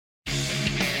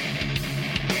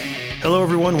Hello,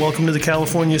 everyone. Welcome to the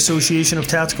California Association of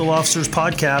Tactical Officers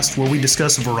podcast, where we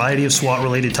discuss a variety of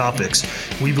SWAT-related topics.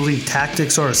 We believe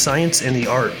tactics are a science, and the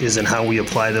art is in how we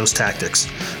apply those tactics.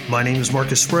 My name is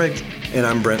Marcus Sprague. And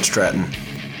I'm Brent Stratton.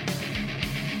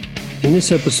 In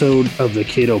this episode of the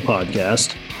Cato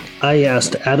podcast, I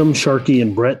asked Adam Sharki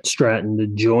and Brent Stratton to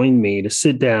join me to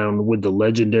sit down with the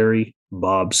legendary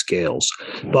Bob Scales.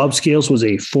 Bob Scales was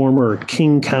a former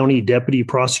King County Deputy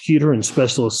Prosecutor and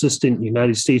Special Assistant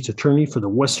United States Attorney for the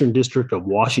Western District of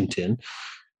Washington.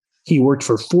 He worked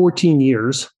for 14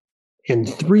 years and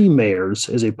 3 mayors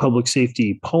as a public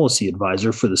safety policy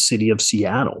advisor for the city of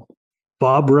Seattle.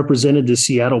 Bob represented the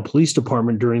Seattle Police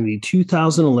Department during the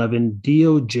 2011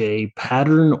 DOJ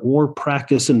pattern or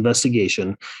practice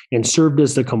investigation and served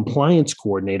as the compliance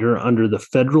coordinator under the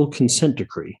federal consent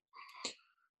decree.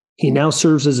 He now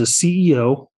serves as a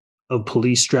CEO of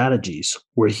Police Strategies,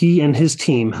 where he and his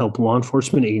team help law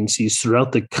enforcement agencies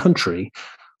throughout the country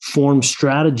form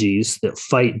strategies that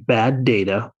fight bad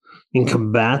data and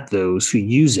combat those who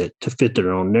use it to fit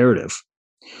their own narrative.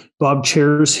 Bob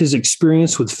shares his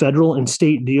experience with federal and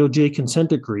state DOJ consent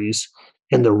decrees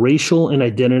and the Racial and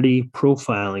Identity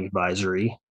Profiling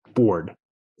Advisory Board,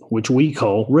 which we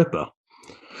call RIPPA.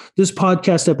 This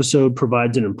podcast episode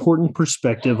provides an important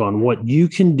perspective on what you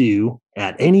can do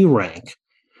at any rank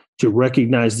to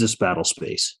recognize this battle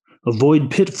space, avoid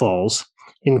pitfalls,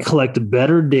 and collect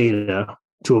better data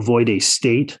to avoid a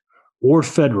state or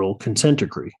federal consent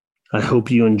decree. I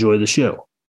hope you enjoy the show.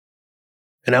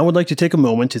 And I would like to take a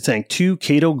moment to thank 2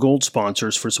 Cato Gold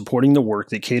sponsors for supporting the work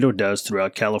that Cato does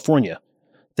throughout California.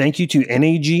 Thank you to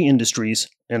NAG Industries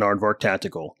and Aardvark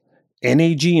Tactical.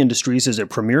 NAG Industries is a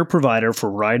premier provider for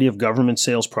a variety of government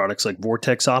sales products like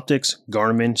Vortex Optics,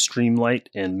 Garmin, Streamlight,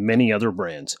 and many other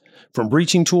brands. From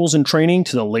breaching tools and training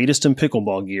to the latest in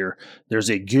pickleball gear, there's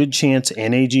a good chance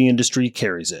NAG Industry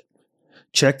carries it.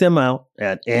 Check them out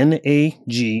at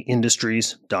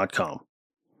nagindustries.com.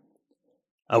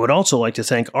 I would also like to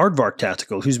thank Aardvark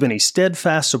Tactical, who's been a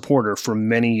steadfast supporter for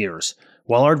many years.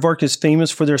 While Aardvark is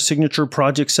famous for their signature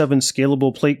Project 7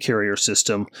 scalable plate carrier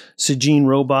system, Sigine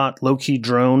robot, low-key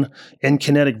drone, and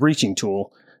kinetic breaching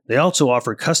tool, they also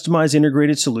offer customized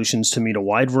integrated solutions to meet a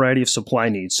wide variety of supply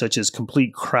needs, such as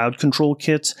complete crowd control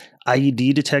kits,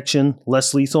 IED detection,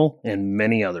 less lethal, and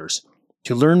many others.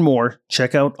 To learn more,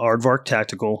 check out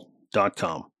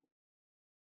aardvarktactical.com.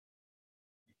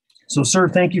 So, sir,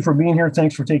 thank you for being here.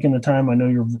 Thanks for taking the time. I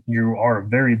know you are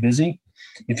very busy.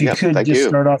 If you could just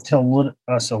start off, tell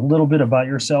us a little bit about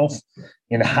yourself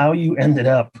and how you ended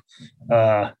up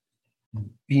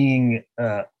being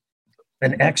an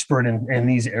expert in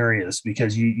these areas,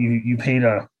 because you paid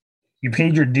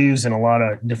your dues in a lot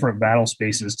of different battle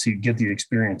spaces to get the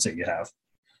experience that you have.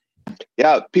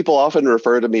 Yeah, people often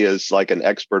refer to me as like an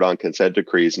expert on consent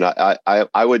decrees, and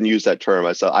I wouldn't use that term.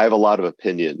 I have a lot of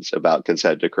opinions about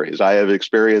consent decrees. I have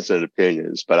experience and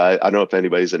opinions, but I don't know if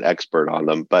anybody's an expert on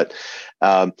them. But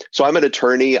so I'm an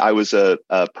attorney. I was a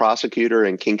prosecutor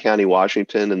in King County,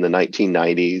 Washington in the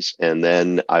 1990s, and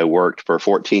then I worked for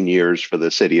 14 years for the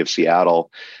city of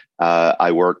Seattle.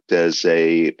 I worked as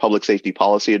a public safety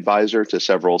policy advisor to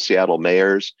several Seattle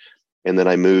mayors. And then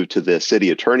I moved to the city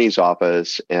attorney's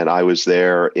office, and I was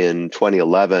there in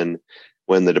 2011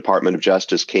 when the Department of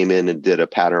Justice came in and did a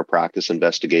pattern of practice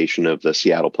investigation of the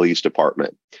Seattle Police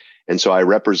Department. And so I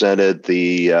represented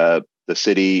the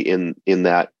city in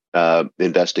that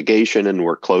investigation and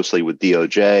worked closely with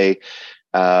DOJ.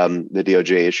 The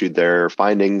DOJ issued their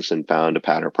findings and found a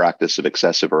pattern of practice of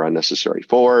excessive or unnecessary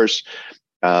force,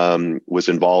 was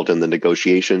involved in the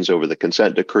negotiations over the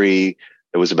consent decree.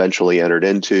 It was eventually entered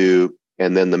into,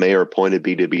 and then the mayor appointed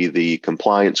me to be the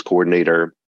compliance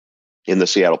coordinator in the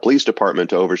Seattle Police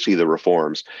Department to oversee the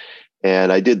reforms.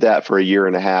 And I did that for a year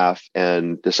and a half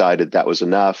and decided that was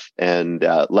enough, and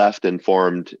left and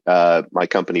formed my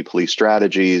company, Police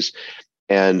Strategies.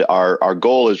 And our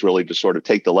goal is really to sort of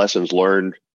take the lessons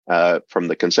learned from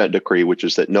the consent decree, which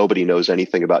is that nobody knows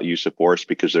anything about use of force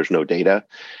because there's no data.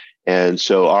 And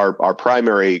so our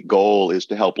primary goal is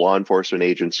to help law enforcement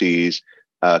agencies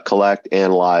collect,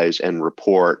 analyze, and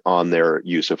report on their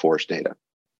use of force data.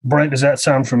 Brent, does that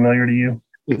sound familiar to you?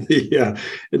 Yeah,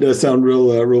 it does sound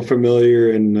real familiar.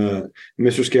 And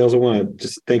Mr. Scales, I want to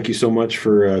just thank you so much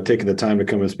for taking the time to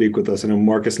come and speak with us. I know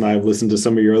Marcus and I have listened to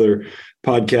some of your other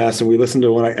podcasts, and we listened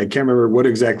to one. I can't remember what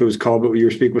exactly it was called, but you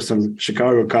were speaking with some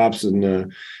Chicago cops,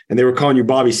 and they were calling you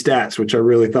Bobby Stats, which I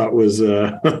really thought was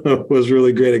was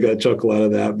really great. I got a chuckle out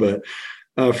of that. But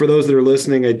for those that are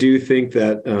listening, I do think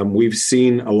that we've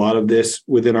seen a lot of this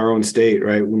within our own state,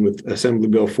 right? With Assembly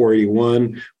Bill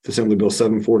 481, with Assembly Bill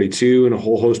 742, and a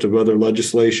whole host of other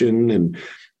legislation. And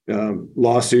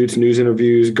lawsuits, news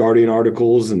interviews, Guardian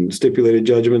articles, and stipulated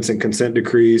judgments and consent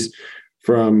decrees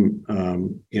from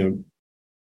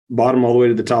bottom all the way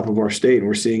to the top of our state, and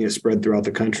we're seeing it spread throughout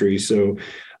the country. So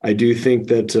I do think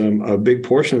that a big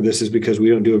portion of this is because we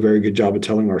don't do a very good job of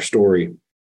telling our story.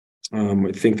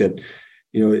 I think that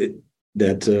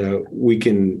we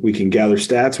can gather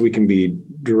stats, we can be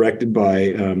directed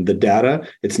by the data.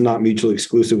 It's not mutually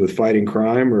exclusive with fighting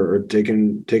crime or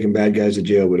taking bad guys to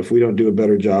jail. But if we don't do a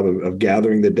better job of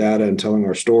gathering the data and telling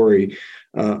our story,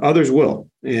 others will,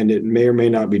 and it may or may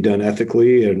not be done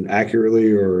ethically and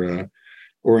accurately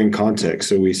or in context.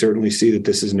 So we certainly see that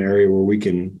this is an area where we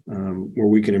can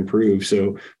improve.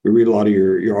 So we read a lot of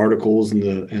your articles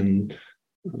and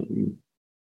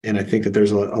I think that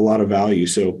there's a lot of value.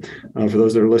 So for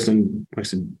those that are listening, like I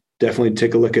said, definitely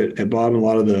take a look at Bob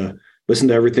and listen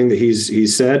to everything that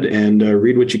he's said, and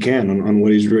read what you can on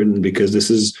what he's written, because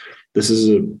this is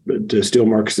to steal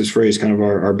Marcus's phrase, kind of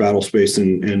our battle space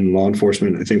in law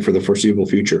enforcement, I think, for the foreseeable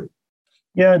future.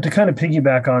 Yeah, to kind of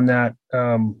piggyback on that,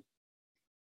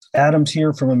 Adam's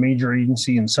here from a major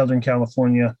agency in Southern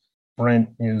California. Brent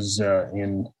is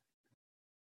in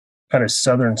kind of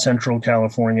Southern Central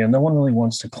California. No one really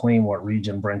wants to claim what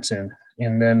region Brent's in.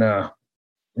 And then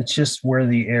it's just where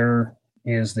the air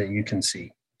is that you can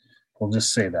see. We'll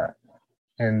just say that.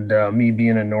 And me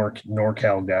being a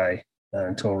NorCal guy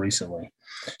until recently.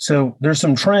 So there's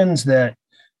some trends that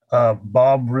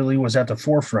Bob really was at the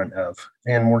forefront of.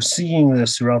 And we're seeing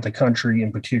this throughout the country,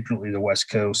 and particularly the West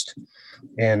Coast.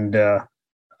 And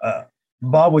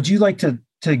Bob, would you like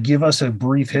to give us a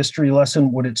brief history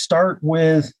lesson? Would it start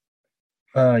with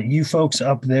you folks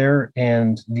up there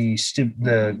and the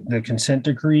consent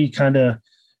decree kind of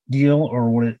deal, or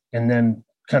would it, and then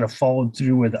kind of followed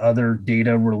through with other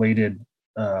data related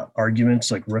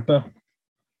arguments like RIPPA?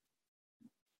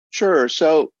 Sure.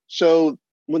 So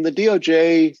when the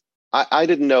DOJ, I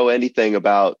didn't know anything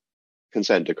about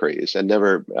consent decrees, and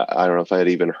never, I don't know if I had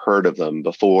even heard of them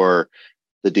before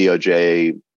the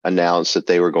DOJ announced that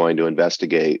they were going to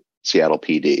investigate Seattle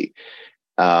PD.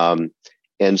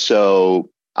 And so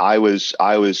I was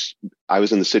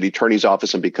in the city attorney's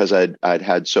office, and because I'd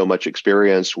had so much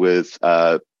experience with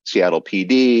Seattle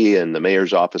PD and the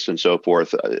mayor's office and so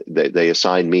forth, they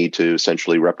assigned me to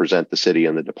essentially represent the city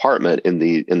and the department in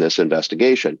this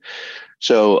investigation.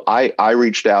 So I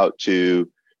reached out to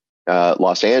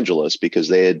Los Angeles because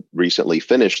they had recently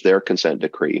finished their consent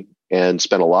decree and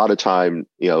spent a lot of time,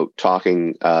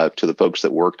 talking to the folks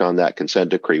that worked on that consent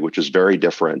decree, which is very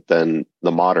different than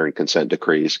the modern consent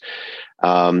decrees.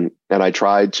 And I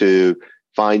tried to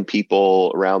find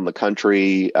people around the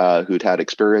country who'd had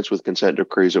experience with consent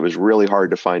decrees. It was really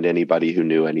hard to find anybody who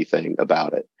knew anything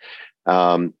about it.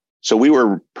 So we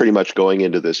were pretty much going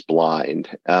into this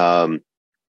blind.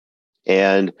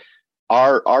 And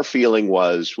our feeling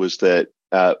was that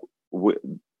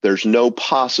there's no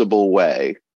possible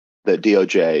way that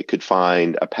DOJ could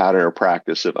find a pattern or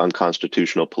practice of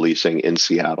unconstitutional policing in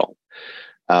Seattle,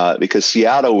 because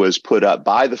Seattle was put up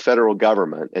by the federal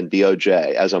government and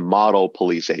DOJ as a model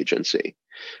police agency.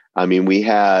 I mean, we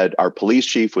had our police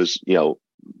chief was,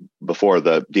 before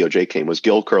the DOJ came, was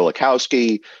Gil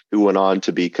Kurlikowski, who went on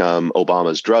to become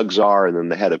Obama's drug czar and then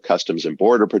the head of Customs and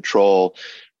Border Patrol.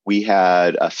 We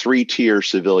had a 3-tier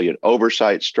civilian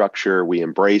oversight structure. We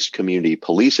embraced community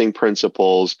policing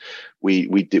principles. We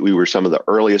were some of the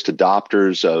earliest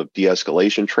adopters of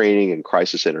de-escalation training and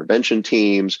crisis intervention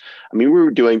teams. I mean, we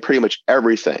were doing pretty much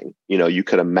everything, you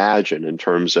could imagine in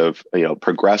terms of,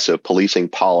 progressive policing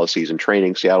policies and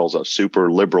training. Seattle's a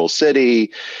super liberal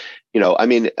city.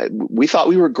 We thought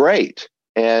we were great.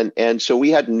 And so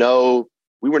we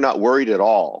were not worried at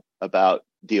all about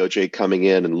DOJ coming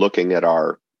in and looking at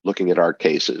our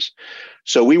cases.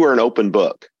 So we were an open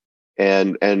book,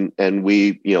 and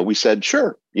we said,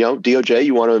 sure, DOJ,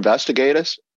 you want to investigate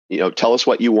us? Tell us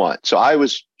what you want. So I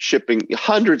was shipping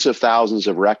hundreds of thousands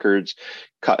of records.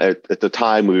 At the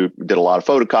time, we did a lot of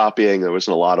photocopying. There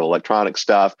wasn't a lot of electronic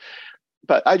stuff,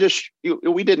 but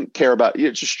we didn't care about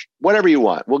just whatever you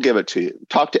want. We'll give it to you.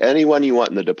 Talk to anyone you want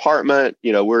in the department.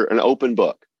 We're an open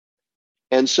book.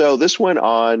 And so this went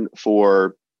on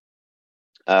for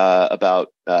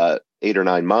about 8 or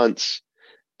 9 months.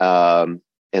 And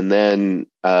then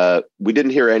we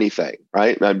didn't hear anything,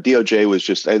 right? DOJ was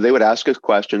just, they would ask us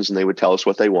questions and they would tell us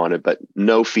what they wanted, but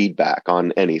no feedback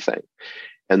on anything.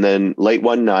 And then late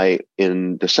one night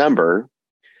in December,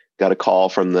 got a call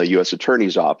from the U.S.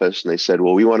 Attorney's Office, and they said,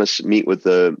 well, we want to meet with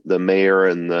the mayor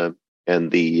and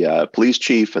the police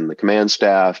chief and the command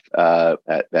staff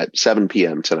at 7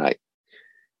 p.m. tonight.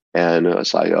 And I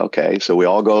was like, okay. So we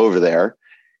all go over there.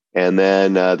 And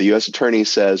then the U.S. attorney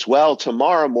says, well,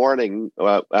 tomorrow morning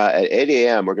at 8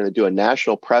 a.m., we're going to do a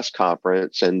national press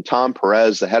conference. And Tom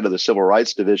Perez, the head of the Civil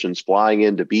Rights Division, is flying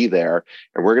in to be there.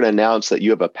 And we're going to announce that you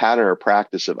have a pattern or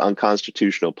practice of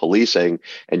unconstitutional policing,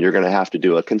 and you're going to have to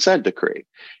do a consent decree.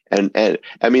 And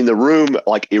I mean, the room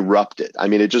like erupted. I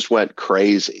mean, it just went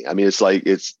crazy. I mean, it's like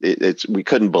we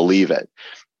couldn't believe it.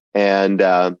 And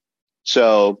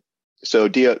so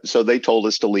they told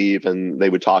us to leave, and they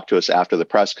would talk to us after the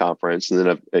press conference. And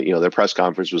then, their press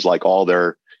conference was like all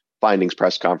their findings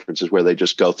press conferences, where they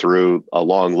just go through a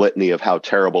long litany of how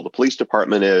terrible the police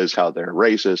department is, how they're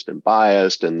racist and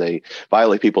biased, and they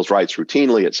violate people's rights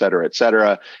routinely, et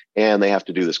cetera, and they have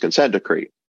to do this consent decree.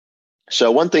 So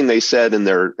one thing they said in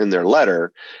their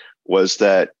letter was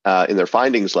that in their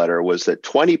findings letter was that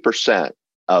 20%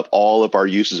 of all of our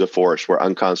uses of force were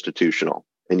unconstitutional,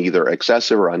 and either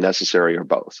excessive or unnecessary or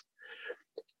both.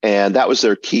 And that was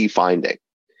their key finding.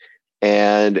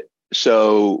 And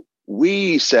so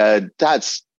we said,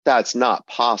 that's not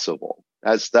possible.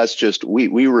 That's just,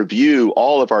 we review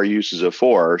all of our uses of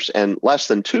force, and less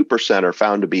than 2% are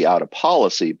found to be out of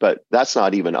policy, but that's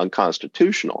not even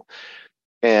unconstitutional.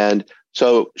 And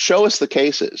so show us the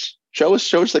cases. Show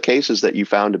us the cases that you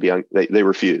found to be, they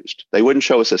refused. They wouldn't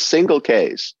show us a single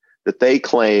case that they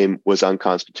claim was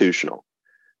unconstitutional.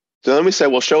 So then we say,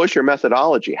 well, show us your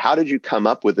methodology. How did you come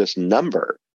up with this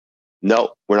number?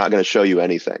 No, we're not going to show you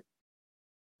anything.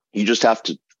 You just have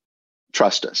to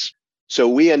trust us. So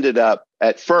we ended up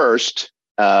at first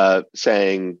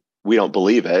saying we don't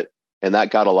believe it. And that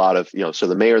got a lot of, so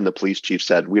the mayor and the police chief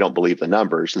said, we don't believe the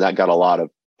numbers. And that got a lot of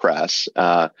press.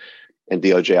 And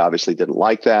DOJ obviously didn't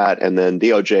like that. And then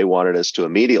DOJ wanted us to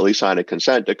immediately sign a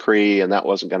consent decree, and that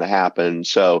wasn't going to happen.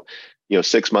 So,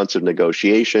 6 months of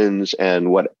negotiations,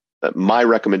 and what my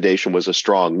recommendation was a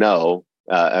strong no.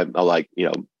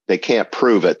 They can't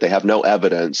prove it. They have no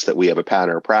evidence that we have a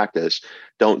pattern or practice.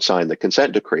 Don't sign the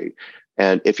consent decree.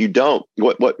 And if you don't,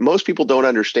 what most people don't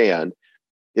understand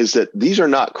is that these are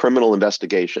not criminal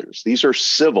investigations. These are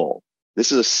civil.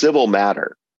 This is a civil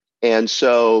matter. And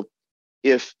so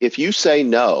if you say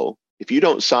no, if you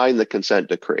don't sign the consent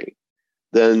decree,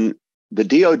 then the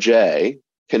DOJ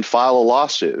can file a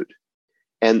lawsuit.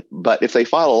 But if they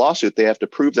file a lawsuit, they have to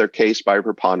prove their case by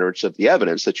preponderance of the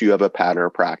evidence that you have a pattern or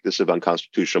practice of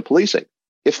unconstitutional policing.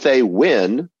 If they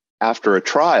win after a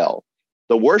trial,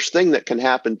 the worst thing that can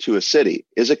happen to a city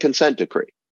is a consent decree.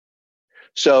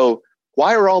 So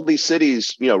why are all these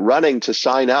cities, running to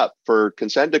sign up for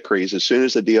consent decrees as soon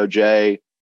as the DOJ,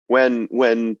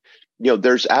 when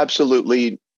there's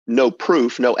absolutely no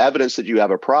proof, no evidence that you have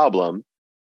a problem?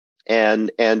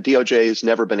 And DOJ has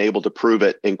never been able to prove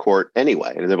it in court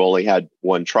anyway, and they've only had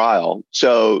one trial.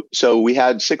 So we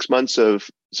had 6 months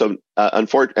of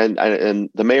unfortunate, and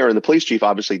the mayor and the police chief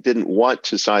obviously didn't want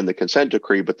to sign the consent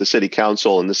decree, but the city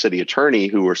council and the city attorney,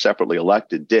 who were separately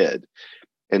elected, did.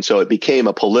 And so it became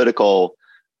a political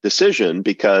decision,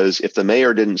 because if the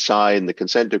mayor didn't sign the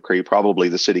consent decree, probably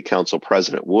the city council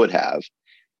president would have,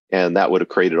 and that would have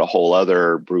created a whole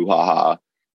other brouhaha.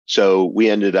 So we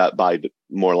ended up by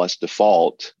more or less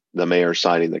default, the mayor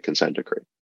signing the consent decree.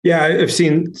 Yeah, I've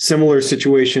seen similar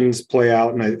situations play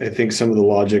out. And I think some of the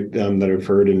logic that I've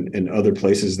heard in other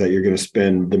places, that you're going to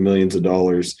spend the millions of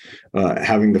dollars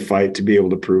having the fight to be able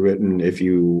to prove it. And if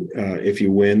you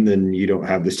win, then you don't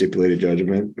have the stipulated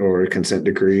judgment or consent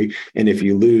decree. And if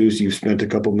you lose, you've spent a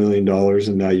couple $1 million,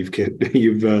 and now you've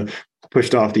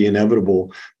pushed off the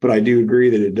inevitable. But I do agree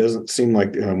that it doesn't seem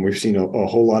like we've seen a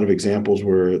whole lot of examples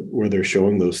where they're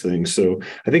showing those things. So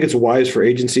I think it's wise for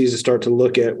agencies to start to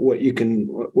look at what you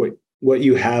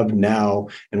have now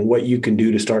and what you can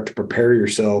do to start to prepare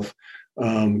yourself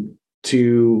to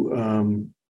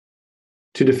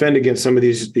defend against some of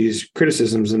these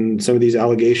criticisms and some of these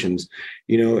allegations,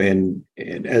 and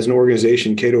as an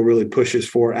organization, Cato really pushes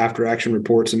for after action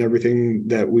reports and everything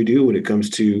that we do when it comes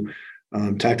to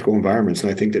tactical environments.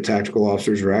 And I think that tactical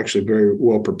officers are actually very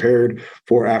well prepared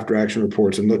for after action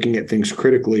reports and looking at things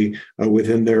critically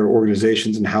within their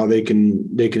organizations and how they can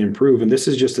improve. And this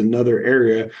is just another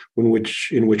area in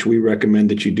which we recommend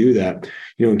that you do that.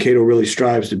 And Cato really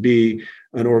strives to be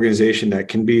an organization that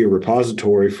can be a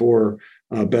repository for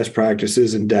best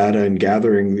practices and data and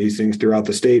gathering these things throughout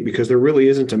the state, because there really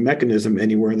isn't a mechanism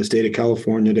anywhere in the state of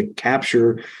California to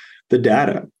capture the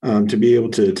data to be able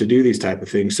to do these type of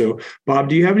things. So, Bob,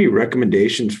 do you have any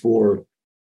recommendations for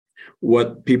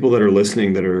what people that are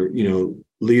listening, that are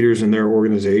leaders in their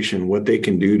organization, what they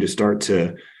can do to start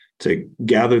to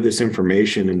gather this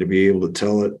information and to be able to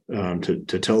tell it,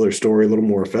 to tell their story a little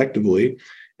more effectively,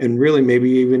 and really maybe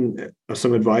even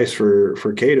some advice for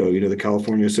CATO, the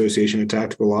California Association of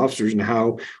Tactical Officers, and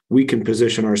how we can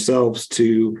position ourselves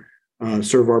to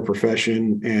serve our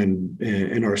profession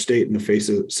and our state in the face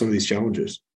of some of these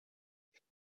challenges.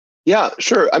 Yeah,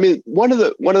 sure. I mean, one of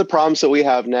the problems that we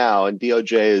have now, and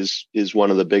DOJ is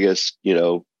one of the biggest,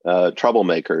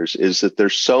 troublemakers, is that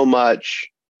there's so much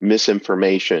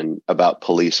misinformation about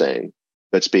policing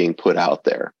that's being put out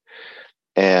there,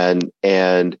 and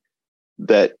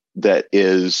that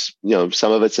is,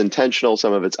 some of it's intentional,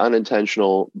 some of it's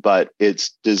unintentional, but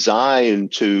it's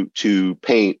designed to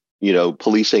paint,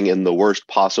 policing in the worst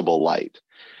possible light.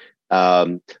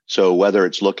 So whether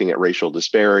it's looking at racial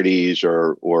disparities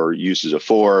or uses of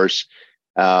force.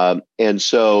 And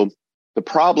so the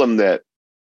problem that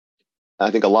I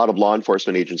think a lot of law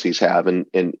enforcement agencies have,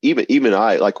 and even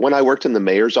I, like when I worked in the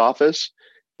mayor's office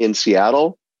in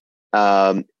Seattle,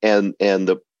 and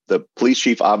the police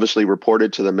chief obviously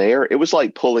reported to the mayor, it was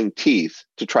like pulling teeth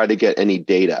to try to get any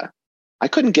data. I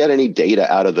couldn't get any data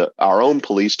out of our own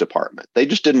police department. They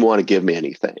just didn't want to give me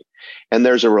anything. And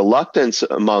there's a reluctance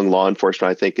among law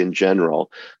enforcement, I think, in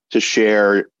general, to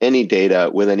share any data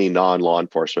with any non-law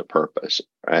enforcement purpose,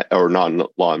 right, or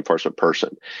non-law enforcement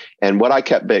person. And what I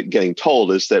kept getting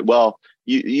told is that, well,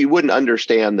 you wouldn't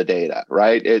understand the data,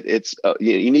 right? It's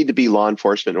you need to be law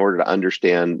enforcement in order to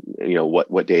understand,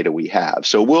 what data we have.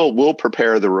 So we'll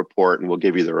prepare the report and we'll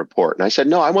give you the report. And I said,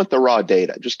 no, I want the raw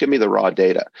data. Just give me the raw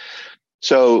data.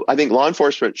 So I think law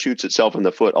enforcement shoots itself in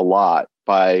the foot a lot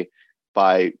by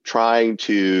trying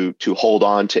to hold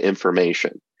on to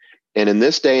information. And in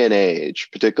this day and age,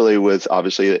 particularly with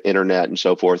obviously the internet and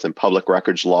so forth and public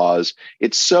records laws,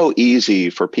 it's so easy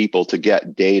for people to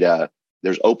get data.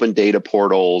 There's open data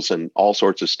portals and all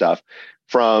sorts of stuff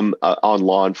from on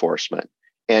law enforcement.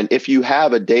 And if you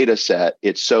have a data set,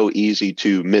 it's so easy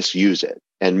to misuse it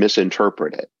and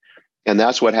misinterpret it. And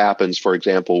that's what happens, for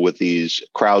example, with these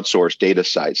crowdsourced data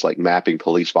sites like Mapping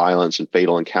Police Violence and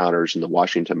Fatal Encounters and the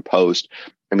Washington Post.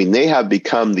 I mean, they have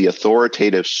become the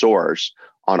authoritative source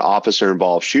on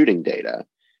officer-involved shooting data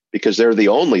because they're the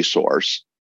only source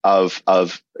of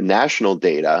national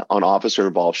data on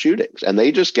officer-involved shootings. And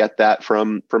they just get that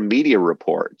from media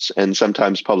reports and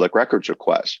sometimes public records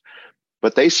requests.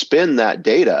 But they spin that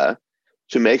data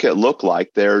to make it look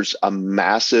like there's a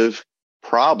massive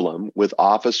problem with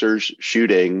officers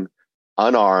shooting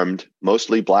unarmed,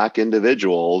 mostly Black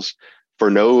individuals for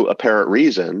no apparent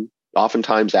reason,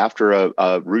 oftentimes after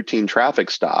a routine traffic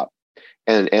stop.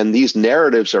 And these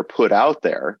narratives are put out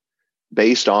there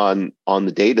based on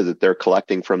the data that they're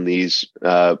collecting from these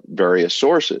various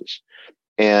sources.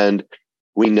 And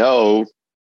we know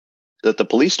that the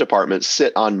police departments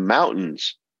sit on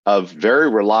mountains of very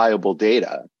reliable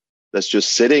data that's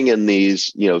just sitting in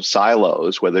these,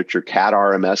 silos, whether it's your CAT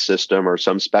RMS system or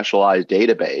some specialized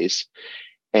database,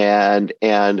 and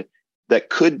that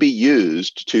could be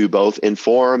used to both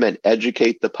inform and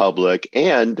educate the public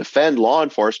and defend law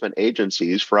enforcement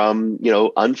agencies from,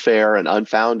 unfair and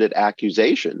unfounded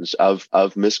accusations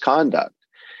of misconduct.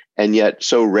 And yet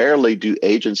so rarely do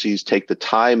agencies take the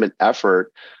time and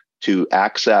effort to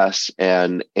access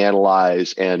and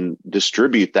analyze and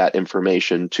distribute that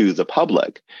information to the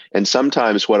public. And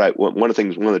sometimes one of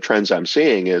the trends I'm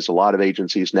seeing is a lot of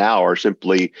agencies now are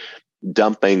simply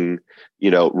dumping,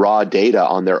 raw data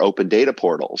on their open data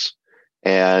portals.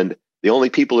 And the only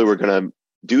people who are going to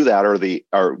do that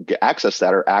or access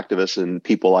that are activists and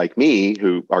people like me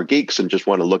who are geeks and just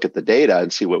want to look at the data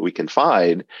and see what we can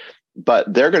find.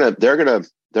 But they're not going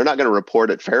to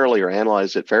report it fairly or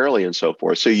analyze it fairly and so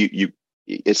forth. So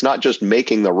it's not just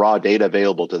making the raw data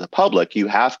available to the public. You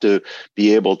have to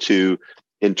be able to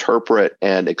interpret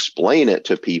and explain it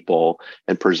to people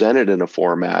and present it in a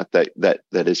format that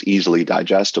is easily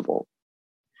digestible.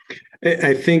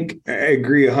 I think I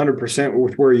agree 100%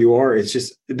 with where you are. It's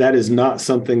just that is not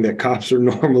something that cops are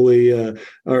normally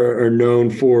are known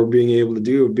for being able to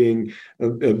do,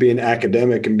 being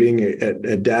academic and being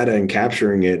a data and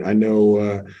capturing it. I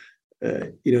know,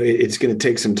 it's going to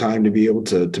take some time to be able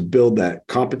to build that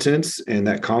competence and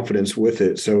that confidence with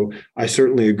it. So I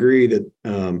certainly agree that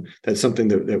that's something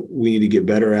that we need to get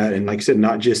better at. And like I said,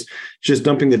 not just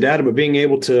dumping the data, but being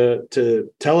able to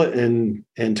tell it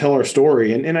and tell our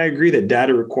story. And I agree that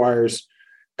data requires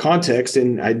context.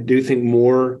 And I do think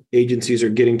more agencies are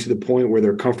getting to the point where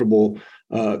they're comfortable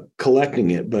collecting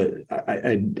it. But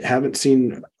I haven't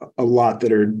seen a lot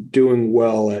that are doing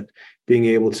well at being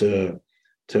able to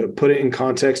put it in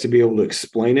context, to be able to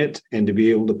explain it, and to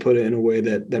be able to put it in a way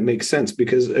that makes sense.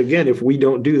 Because again, if we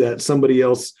don't do that, somebody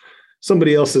else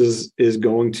is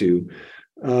going to.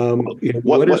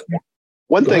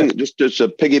 One thing, just to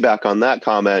piggyback on that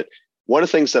comment, one of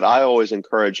the things that I always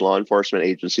encourage law enforcement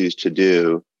agencies to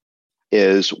do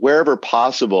is, wherever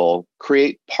possible,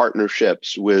 create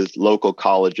partnerships with local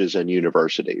colleges and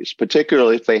universities,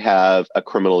 particularly if they have a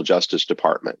criminal justice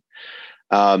department.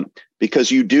 Because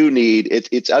you do need,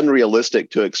 it's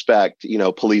unrealistic to expect,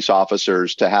 police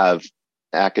officers to have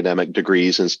academic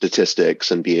degrees in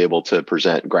statistics and be able to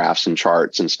present graphs and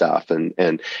charts and stuff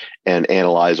and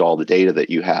analyze all the data that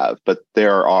you have. But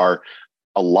there are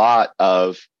a lot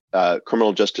of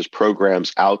criminal justice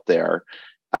programs out there,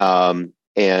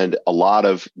 and a lot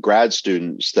of grad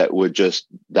students that would just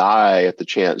die at the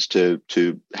chance to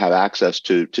have access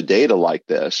to data like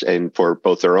this, and for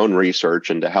both their own research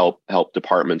and to help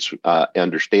departments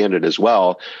understand it as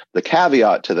well. The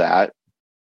caveat to that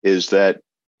is that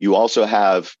you also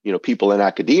have people in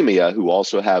academia who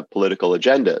also have political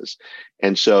agendas,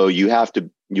 and so you have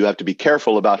to be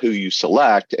careful about who you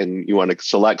select, and you want to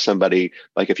select somebody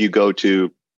like, if you go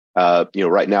to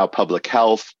right now, public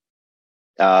health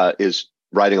is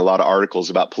writing a lot of articles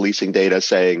about policing data,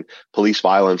 saying police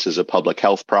violence is a public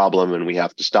health problem and we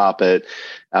have to stop it.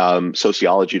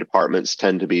 Sociology departments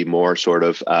tend to be more sort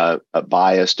of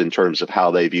biased in terms of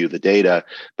how they view the data.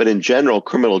 But in general,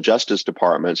 criminal justice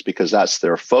departments, because that's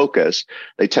their focus,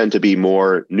 they tend to be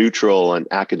more neutral and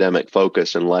academic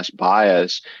focus and less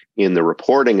bias in the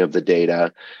reporting of the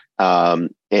data.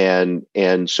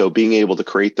 And so being able to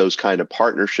create those kind of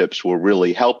partnerships will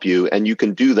really help you. And you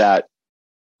can do that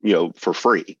for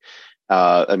free.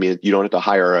 You don't have to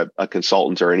hire a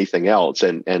consultant or anything else.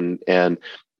 And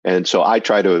so I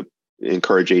try to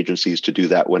encourage agencies to do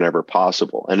that whenever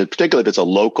possible. And particularly if it's a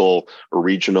local or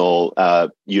regional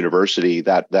university,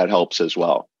 that helps as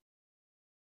well.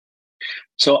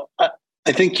 So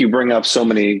I think you bring up so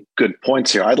many good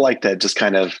points here. I'd like to just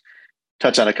kind of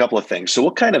touch on a couple of things. So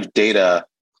what kind of data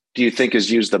do you think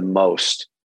is used the most,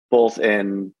 both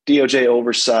in DOJ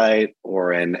oversight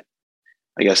or in,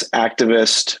 I guess,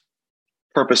 activist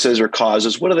purposes or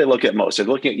causes? What do they look at most? Are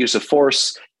they looking at use of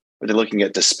force? Are they looking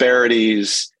at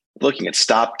disparities? Looking at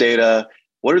stop data?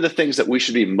 What are the things that we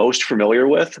should be most familiar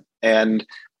with? And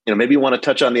maybe you want to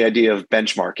touch on the idea of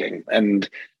benchmarking and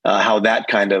how that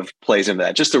kind of plays into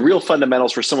that. Just the real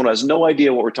fundamentals for someone who has no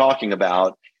idea what we're talking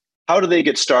about. How do they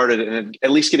get started in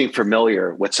at least getting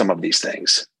familiar with some of these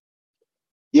things?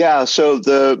 Yeah, so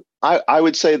I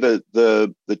would say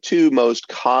the two most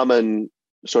common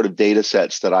sort of data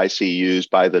sets that I see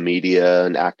used by the media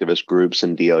and activist groups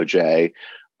and DOJ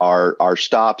are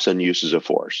stops and uses of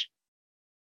force.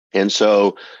 And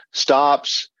so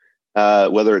stops,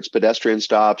 whether it's pedestrian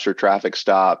stops or traffic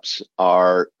stops,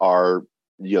 are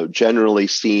generally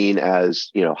seen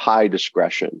as high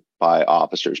discretion by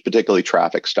officers, particularly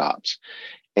traffic stops.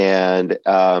 And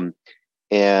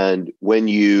when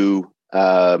you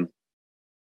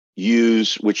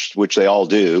use, which they all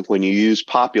do, when you use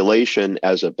population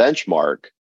as a benchmark,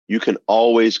 you can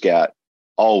always get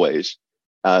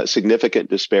significant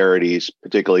disparities,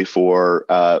 particularly for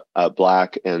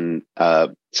Black and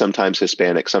sometimes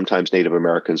Hispanic, sometimes Native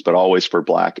Americans, but always for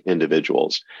Black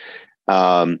individuals.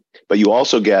 But you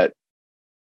also get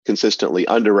consistently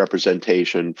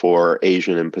underrepresentation for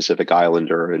Asian and Pacific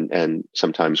Islander and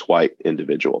sometimes white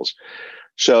individuals.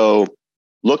 So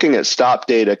looking at stop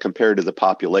data compared to the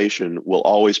population will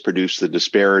always produce the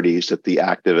disparities that the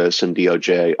activists and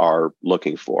DOJ are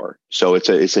looking for. So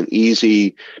it's an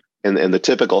easy, and the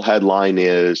typical headline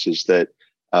is that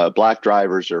Black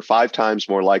drivers are 5 times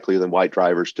more likely than white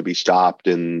drivers to be stopped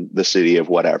in the city of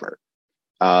whatever.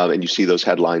 And you see those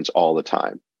headlines all the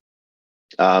time.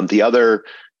 The other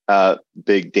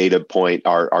big data point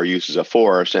are uses of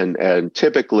force, and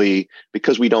typically,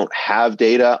 because we don't have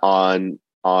data on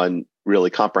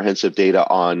really comprehensive data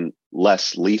on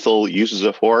less lethal uses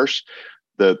of force,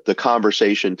 the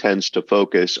conversation tends to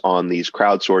focus on these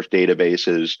crowdsourced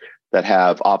databases that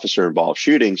have officer-involved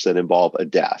shootings that involve a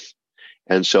death.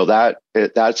 And so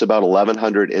that's about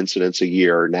 1,100 incidents a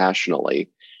year nationally.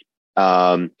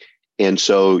 And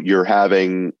so you're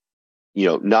having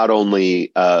not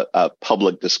only a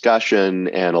public discussion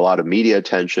and a lot of media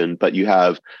attention, but you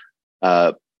have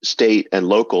state and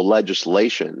local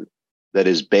legislation that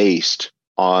is based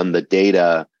on the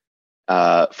data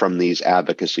from these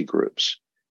advocacy groups.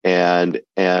 And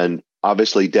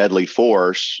obviously deadly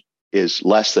force is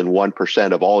less than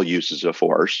 1% of all uses of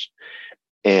force.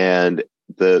 And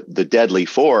the deadly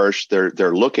force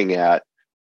they're looking at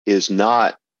is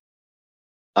not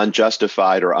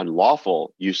unjustified or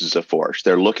unlawful uses of force.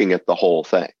 They're looking at the whole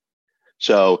thing.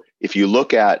 So if you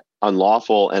look at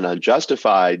unlawful and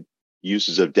unjustified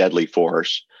uses of deadly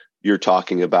force, you're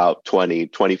talking about 20,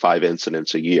 25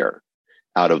 incidents a year.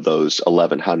 out of those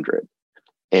 1,100.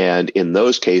 And in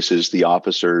those cases, the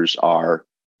officers are,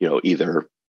 either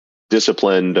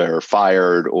disciplined or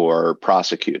fired or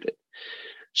prosecuted.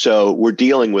 So we're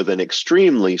dealing with an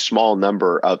extremely small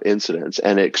number of incidents,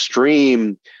 and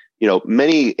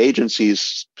many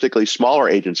agencies, particularly smaller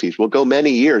agencies, will go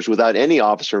many years without any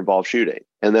officer involved shooting.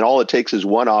 And then all it takes is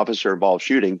one officer involved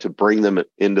shooting to bring them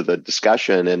into the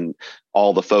discussion and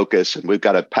all the focus. And we've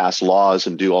got to pass laws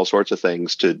and do all sorts of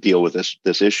things to deal with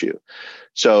this issue.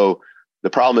 So the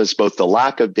problem is both the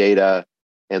lack of data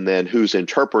and then who's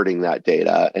interpreting that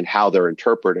data and how they're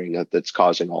interpreting it that's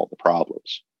causing all the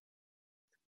problems.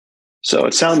 So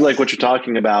it sounds like what you're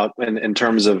talking about in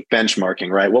terms of benchmarking,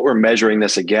 right? What we're measuring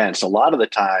this against, a lot of the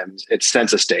times it's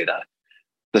census data.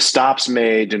 The stops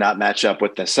do not match up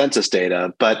with the census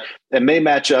data, but it may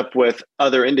match up with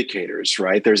other indicators,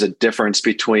 right? There's a difference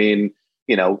between,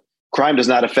 crime does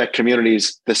not affect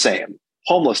communities the same.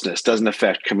 Homelessness doesn't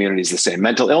affect communities the same.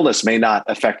 Mental illness may not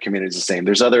affect communities the same.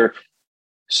 There's other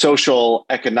social,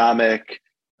 economic,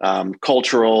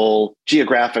 cultural,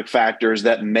 geographic factors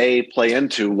that may play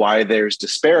into why there's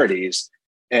disparities.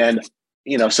 And,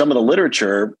 some of the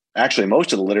literature, actually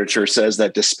most of the literature, says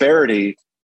that disparity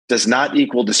does not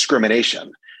equal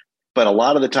discrimination. But a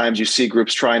lot of the times you see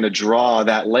groups trying to draw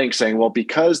that link saying, well,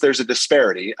 because there's a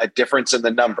disparity, a difference in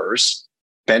the numbers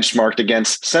benchmarked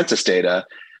against census data,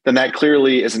 then that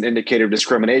clearly is an indicator of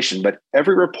discrimination. But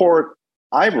every report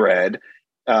I've read,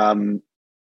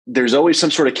 there's always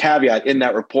some sort of caveat in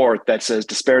that report that says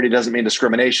disparity doesn't mean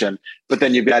discrimination, but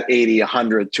then you've got 80,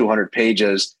 100, 200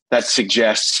 pages that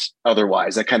suggests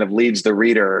otherwise. That kind of leads the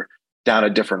reader down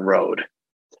a different road.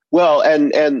 Well,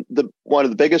 and one of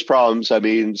the biggest problems,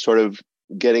 sort of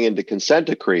getting into consent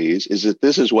decrees, is that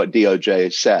this is what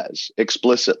DOJ says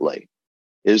explicitly,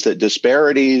 is that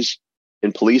disparities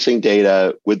in policing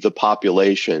data with the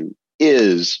population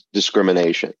is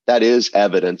discrimination. That is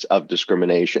evidence of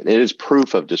discrimination. It is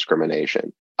proof of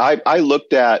discrimination. I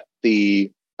looked at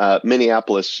the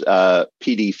Minneapolis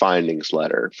PD findings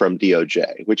letter from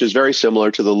DOJ, which is very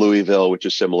similar to the Louisville, which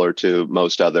is similar to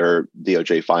most other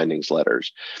DOJ findings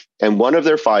letters. And one of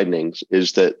their findings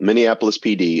is that Minneapolis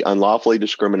PD unlawfully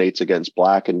discriminates against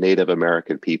Black and Native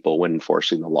American people when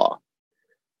enforcing the law.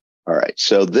 All right,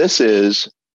 so this is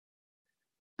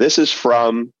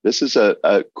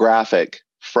a graphic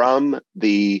from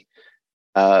the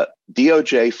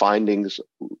DOJ findings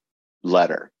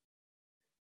letter.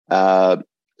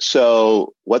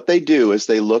 So what they do is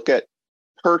they look at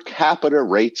per capita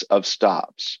rates of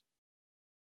stops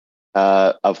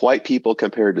of white people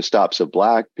compared to stops of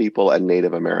Black people and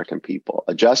Native American people,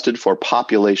 adjusted for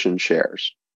population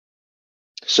shares.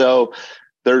 So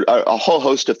there are a whole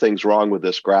host of things wrong with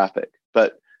this graphic,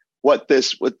 but what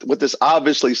this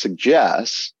obviously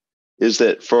suggests is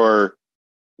that for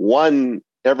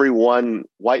every one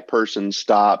white person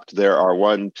stopped, there are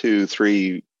 1, 2,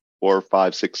 3, 4,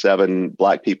 5, 6, 7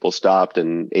 Black people stopped,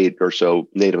 and 8 or so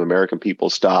Native American people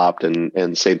stopped,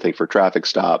 and same thing for traffic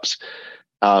stops,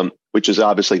 which is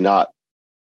obviously not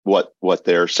what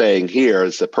they're saying here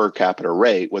is the per capita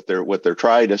rate. What they're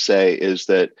trying to say is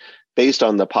that based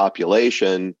on the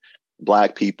population,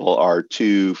 Black people are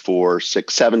 2, 4,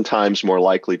 6, 7 times more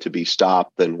likely to be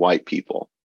stopped than white people.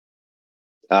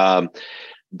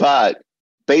 But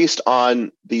based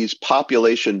on these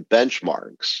population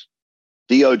benchmarks,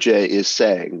 DOJ is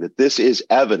saying that this is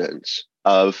evidence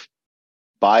of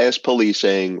bias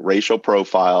policing, racial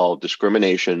profile,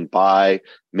 discrimination by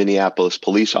Minneapolis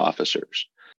police officers.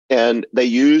 And they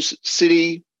use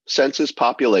city census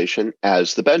population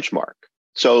as the benchmark.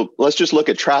 So let's just look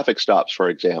at traffic stops, for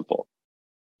example.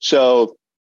 So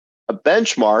a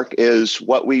benchmark is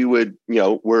what we would,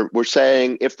 we're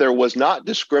saying if there was not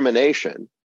discrimination,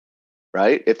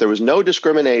 right? If there was no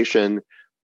discrimination,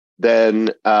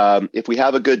 then if we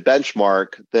have a good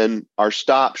benchmark, then our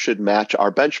stop should match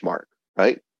our benchmark,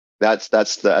 right? That's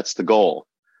the goal.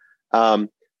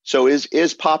 So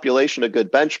is population a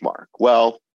good benchmark?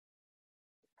 Well,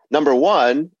 number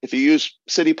one, if you use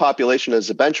city population as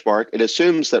a benchmark, it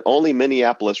assumes that only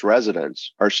Minneapolis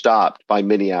residents are stopped by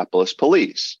Minneapolis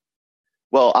police.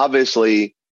 Well,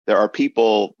 obviously, there are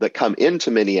people that come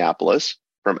into Minneapolis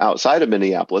from outside of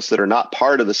Minneapolis that are not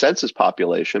part of the census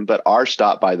population, but are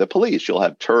stopped by the police. You'll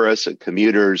have tourists and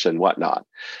commuters and whatnot.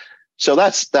 So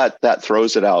that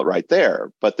throws it out right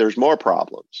there, but there's more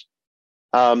problems.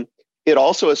 It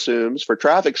also assumes for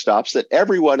traffic stops that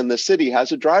everyone in the city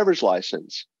has a driver's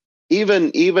license.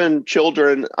 Even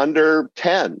children under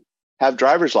 10 have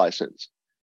driver's license,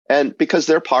 and because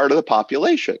they're part of the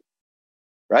population,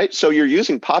 right? So you're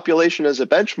using population as a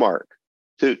benchmark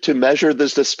to measure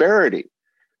this disparity.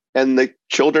 and the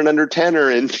children under 10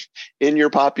 are in your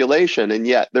population, and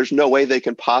yet there's no way they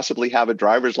can possibly have a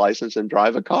driver's license and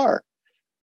drive a car.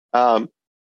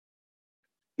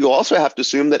 You also have to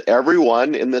assume that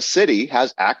everyone in the city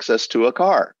has access to a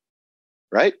car,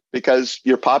 right? Because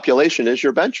your population is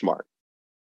your benchmark.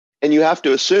 And you have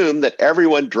to assume that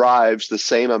everyone drives the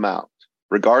same amount,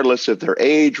 regardless of their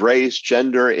age, race,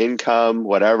 gender, income,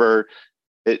 whatever.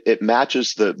 It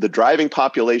matches the driving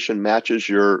population matches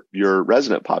your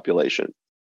resident population.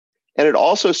 And it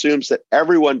also assumes that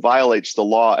everyone violates the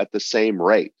law at the same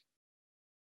rate.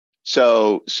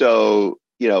 So,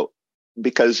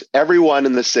 because everyone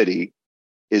in the city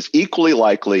is equally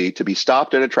likely to be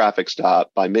stopped in a traffic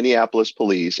stop by Minneapolis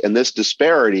police. And this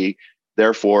disparity,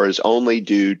 therefore, is only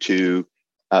due to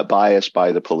bias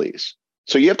by the police.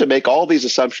 So you have to make all these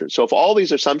assumptions. So if all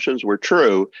these assumptions were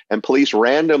true and police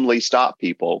randomly stop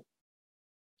people,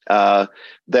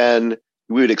 then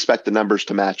we would expect the numbers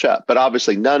to match up. But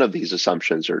obviously, none of these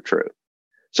assumptions are true.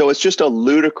 So it's just a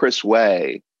ludicrous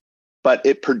way, but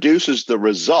it produces the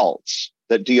results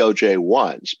that DOJ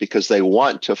wants because they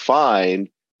want to find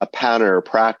a pattern or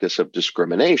practice of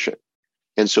discrimination.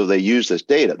 And so they use this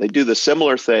data. They do the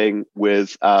similar thing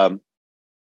with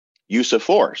use of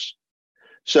force.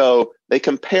 So they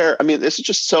compare, this is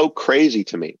just so crazy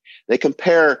to me. They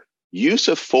compare use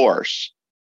of force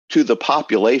to the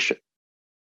population.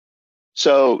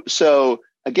 So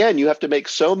again, you have to make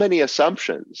so many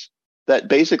assumptions that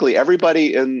basically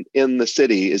everybody in the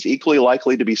city is equally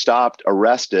likely to be stopped,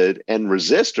 arrested, and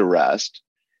resist arrest.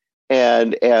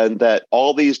 And that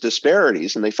all these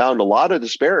disparities, and they found a lot of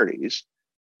disparities,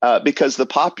 because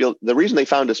the reason they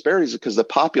found disparities is because the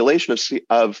population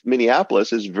of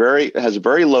Minneapolis has a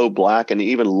very low Black and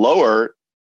even lower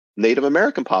Native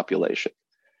American population.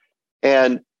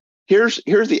 And here's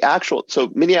the actual.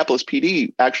 So Minneapolis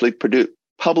PD actually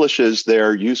publishes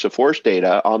their use of force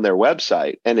data on their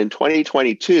website. And in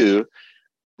 2022,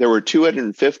 there were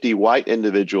 250 white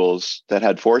individuals that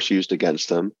had force used against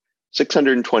them,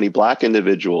 620 Black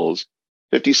individuals,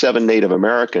 57 Native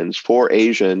Americans, 4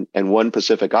 Asian, and 1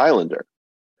 Pacific Islander.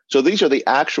 So these are the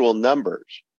actual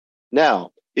numbers.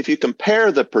 Now, if you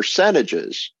compare the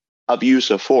percentages of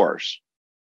use of force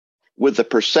with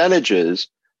the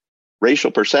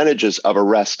racial percentages of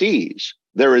arrestees,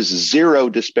 there is zero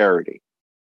disparity.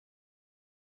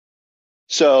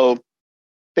 So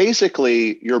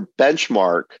basically, your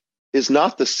benchmark is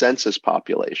not the census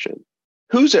population.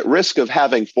 Who's at risk of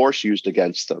having force used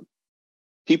against them?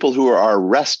 People who are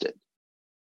arrested.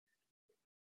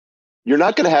 You're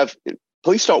not going to have,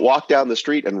 police don't walk down the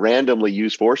street and randomly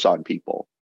use force on people.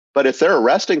 But if they're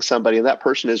arresting somebody and that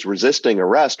person is resisting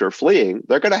arrest or fleeing,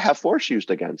 they're going to have force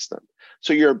used against them.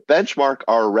 So your benchmark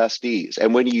are arrestees.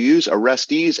 And when you use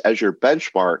arrestees as your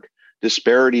benchmark,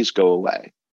 disparities go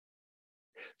away.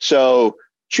 So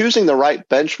choosing the right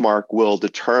benchmark will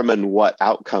determine what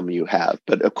outcome you have.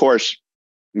 But of course,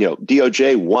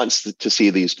 DOJ wants to see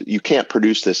these. You can't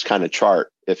produce this kind of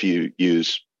chart if you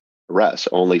use arrests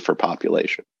only for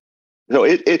population. So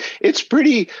it's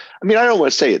pretty, I don't want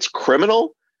to say it's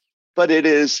criminal, but it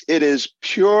is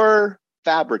pure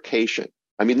fabrication.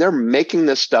 They're making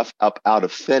this stuff up out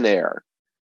of thin air,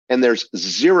 and there's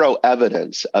zero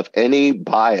evidence of any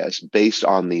bias based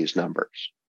on these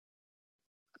numbers.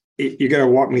 You got to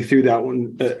walk me through that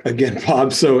one again,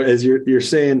 Bob. So as you're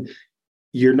saying,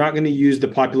 you're not going to use the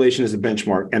population as a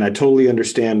benchmark, and I totally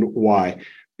understand why.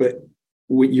 But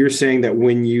you're saying that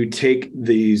when you take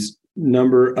these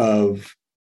number of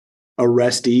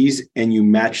arrestees and you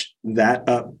match that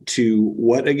up to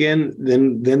what again,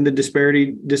 then the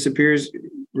disparity disappears.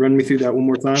 Run me through that one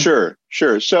more time.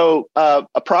 Sure. So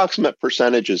approximate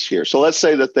percentages here. So let's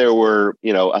say that there were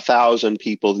 1,000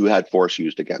 people who had force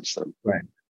used against them. Right.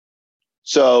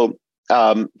 So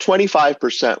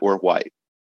 25% were white.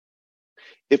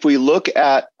 If we look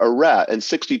at arrest, and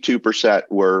 62%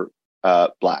 were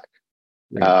Black.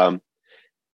 Right.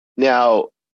 Now,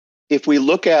 if we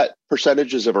look at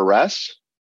percentages of arrests,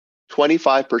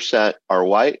 25% are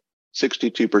white,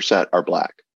 62% are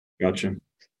Black. Gotcha.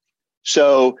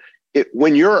 So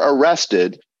when you're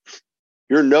arrested,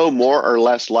 you're no more or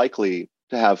less likely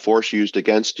to have force used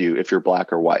against you if you're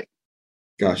Black or white.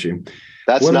 Gotcha.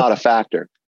 That's not a factor.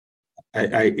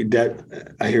 I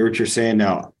hear what you're saying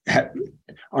now.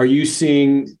 Are you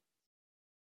seeing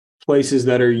places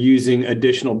that are using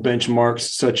additional benchmarks,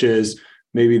 such as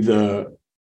maybe the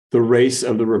race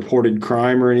of the reported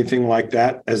crime or anything like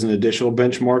that, as an additional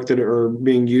benchmark that are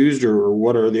being used, or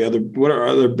what are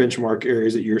other benchmark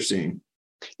areas that you're seeing?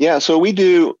 Yeah, so we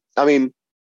do.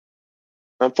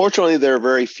 Unfortunately, there are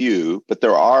very few, but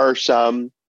there are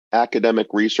some academic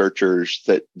researchers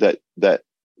that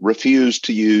refuse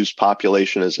to use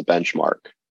population as a benchmark.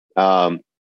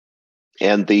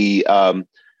 And the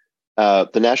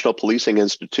National Policing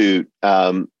Institute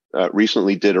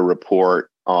recently did a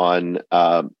report on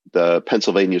the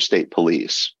Pennsylvania State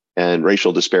Police and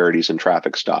racial disparities in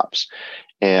traffic stops.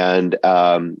 And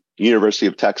University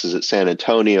of Texas at San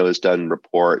Antonio has done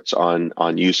reports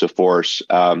on use of force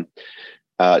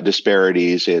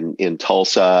disparities in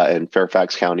Tulsa and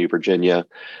Fairfax County, Virginia.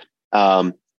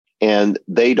 And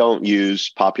they don't use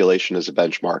population as a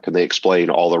benchmark, and they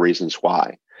explain all the reasons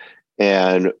why.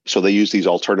 And so they use these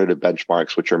alternative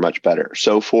benchmarks, which are much better.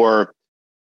 So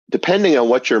depending on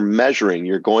what you're measuring,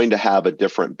 you're going to have a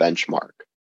different benchmark.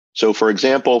 So for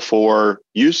example, for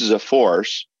uses of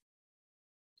force,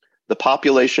 the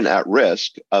population at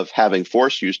risk of having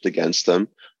force used against them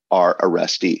are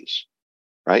arrestees,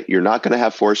 right? You're not going to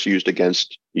have force used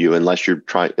against you unless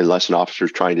an officer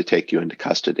is trying to take you into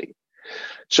custody.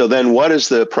 So then what is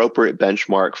the appropriate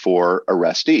benchmark for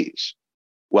arrestees?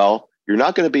 Well, you're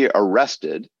not going to be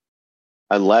arrested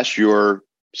unless you're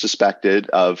suspected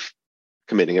of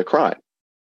committing a crime.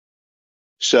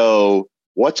 So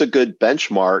what's a good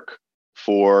benchmark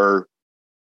for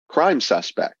crime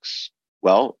suspects?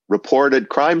 Well, reported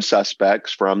crime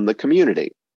suspects from the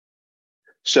community.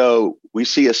 So we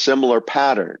see a similar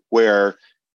pattern where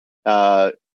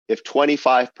if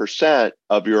 25%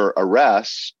 of your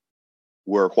arrests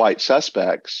were white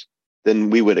suspects, then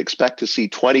we would expect to see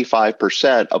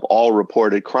 25% of all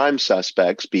reported crime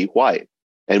suspects be white.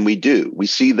 And we do. We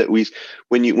see that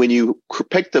when you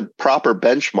pick the proper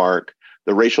benchmark,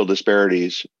 the racial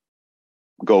disparities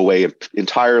go away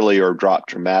entirely or drop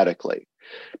dramatically.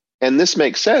 And this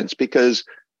makes sense because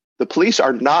the police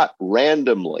are not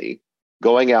randomly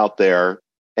going out there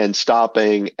and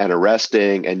stopping and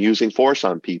arresting and using force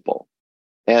on people.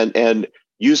 And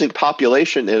using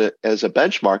population as a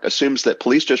benchmark assumes that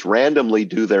police just randomly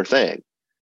do their thing.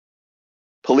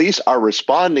 Police are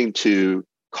responding to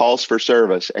calls for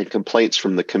service and complaints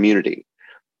from the community.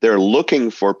 They're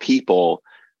looking for people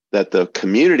that the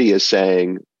community is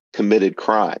saying committed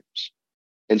crimes.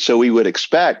 And so we would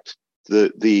expect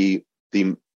the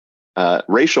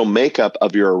racial makeup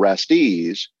of your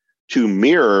arrestees to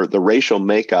mirror the racial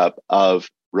makeup of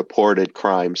reported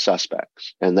crime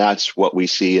suspects. And that's what we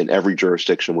see in every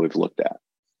jurisdiction we've looked at.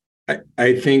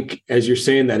 I think as you're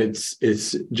saying that,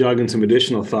 it's jogging some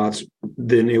additional thoughts.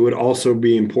 Then it would also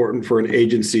be important for an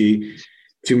agency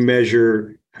to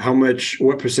measure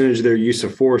what percentage of their use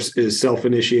of force is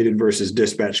self-initiated versus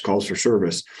dispatch calls for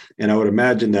service. And I would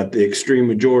imagine that the extreme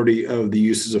majority of the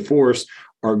uses of force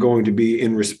are going to be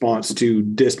in response to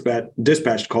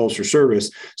dispatched calls for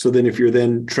service. So then if you're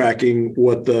then tracking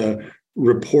what the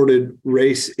reported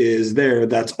race is there,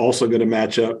 that's also going to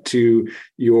match up to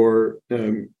your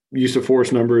use of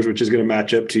force numbers, which is going to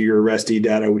match up to your arrestee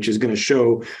data, which is going to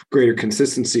show greater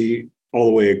consistency all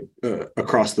the way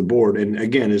across the board. And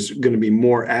again, is going to be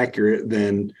more accurate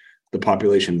than the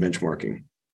population benchmarking.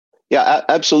 Yeah,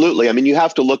 absolutely. I mean, you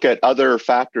have to look at other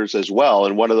factors as well.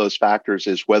 And one of those factors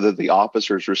is whether the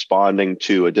officer is responding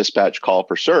to a dispatch call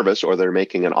for service or they're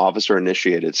making an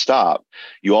officer-initiated stop.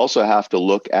 You also have to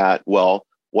look at, well,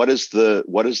 what is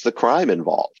the crime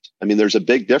involved? I mean, there's a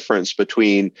big difference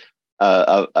between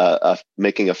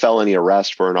making a felony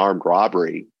arrest for an armed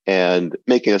robbery and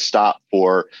making a stop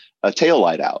for a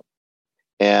taillight out.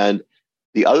 And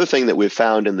the other thing that we've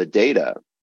found in the data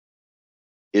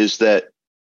is that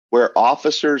where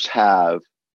officers have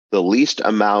the least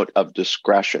amount of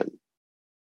discretion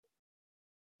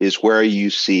is where you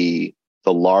see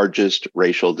the largest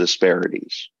racial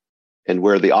disparities. And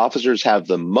where the officers have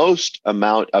the most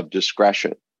amount of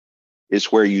discretion is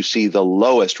where you see the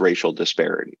lowest racial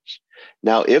disparities.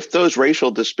 Now, if those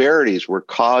racial disparities were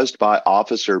caused by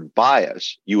officer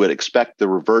bias, you would expect the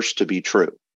reverse to be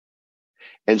true.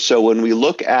 And so when we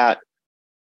look at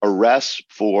arrests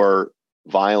for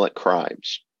violent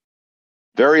crimes,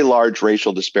 very large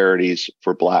racial disparities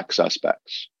for Black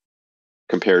suspects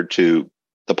compared to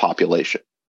the population.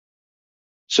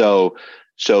 So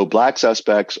Black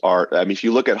suspects are, I mean, if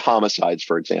you look at homicides,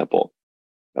 for example,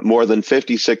 more than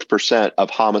 56% of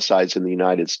homicides in the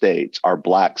United States are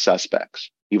Black suspects,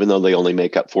 even though they only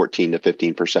make up 14 to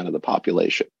 15% of the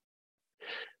population.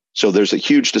 So there's a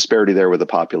huge disparity there with the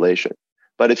population.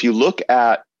 But if you look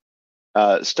at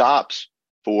stops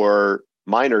for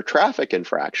minor traffic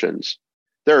infractions,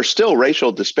 there are still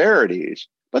racial disparities,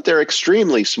 but they're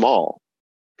extremely small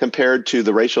compared to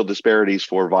the racial disparities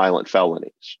for violent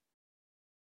felonies.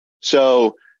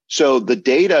 So the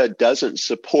data doesn't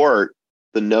support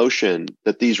the notion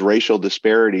that these racial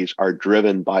disparities are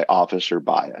driven by officer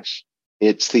bias.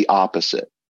 It's the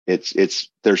opposite.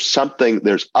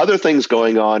 There's other things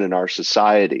going on in our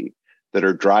society that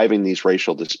are driving these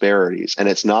racial disparities. And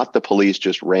it's not the police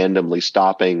just randomly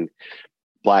stopping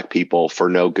Black people for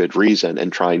no good reason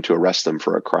and trying to arrest them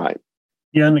for a crime.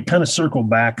 Yeah, and to kind of circle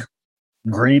back,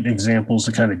 great examples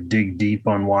to kind of dig deep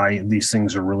on why these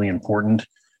things are really important.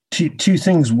 Two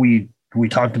things we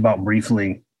talked about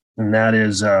briefly, and that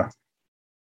is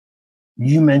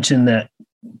you mentioned that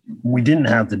we didn't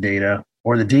have the data,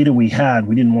 or the data we had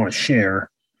we didn't want to share.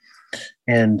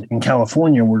 And in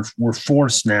California, we're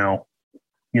forced now,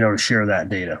 to share that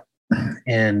data.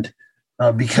 And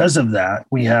because of that,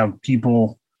 we have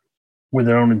people with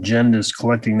their own agendas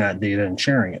collecting that data and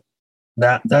sharing it.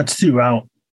 That's throughout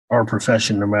our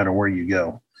profession, no matter where you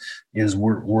go, is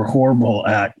we're horrible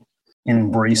at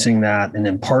embracing that and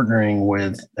then partnering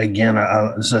with, again,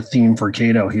 it's a theme for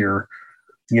Cato here.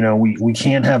 We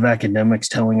can't have academics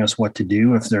telling us what to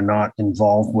do if they're not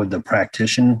involved with the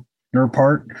practitioner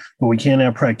part, but we can't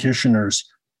have practitioners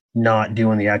not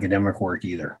doing the academic work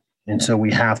either. And so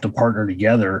we have to partner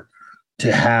together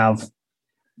to have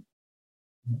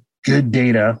good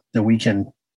data that we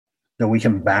can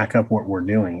back up what we're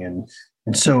doing.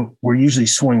 And so we're usually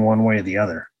swing one way or the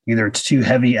other. Either it's too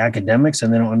heavy academics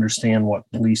and they don't understand what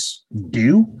police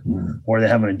do, or they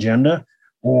have an agenda,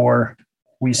 or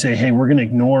we say, hey, we're going to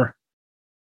ignore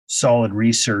solid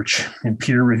research and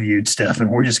peer-reviewed stuff, and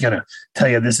we're just going to tell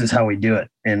you this is how we do it.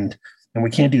 And we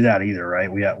can't do that either,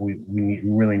 right? We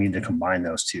really need to combine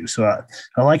those two. So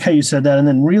I like how you said that. And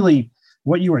then really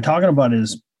what you were talking about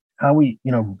is how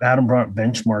Adam brought up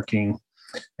benchmarking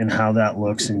and how that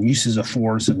looks, and uses of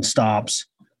force and stops.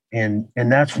 And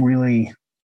that's really,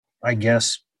 I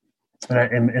guess,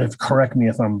 and correct me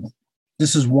if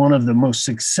this is one of the most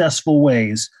successful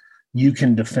ways you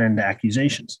can defend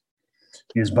accusations,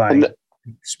 is by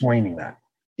explaining that.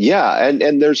 Yeah.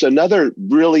 And there's another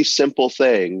really simple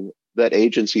thing that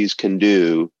agencies can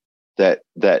do that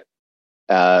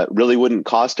really wouldn't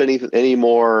cost any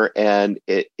more. And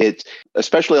it's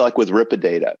especially like with RIPPA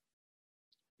data,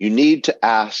 you need to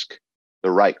ask the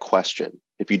right question.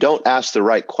 If you don't ask the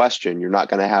right question, you're not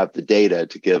going to have the data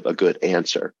to give a good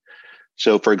answer.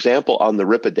 So, for example, on the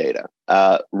RIPPA data,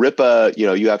 RIPPA,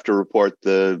 you have to report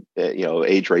the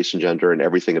age, race, and gender and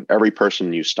everything of every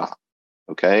person you stop.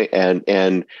 Okay,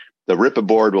 and the RIPPA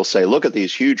board will say, look at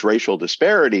these huge racial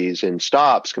disparities in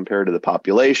stops compared to the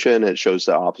population. It shows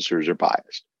that officers are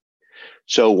biased.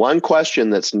 So, one question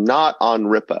that's not on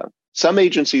RIPPA, some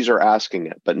agencies are asking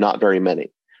it, but not very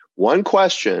many. One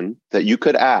question that you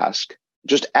could ask,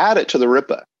 just add it to the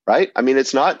RIPPA. Right? I mean,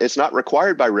 it's not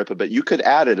required by RIPPA, but you could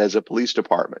add it as a police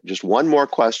department. Just one more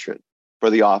question for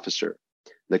the officer.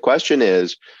 The question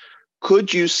is,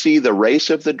 could you see the race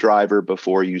of the driver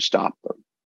before you stop them?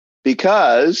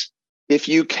 Because if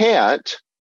you can't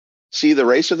see the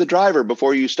race of the driver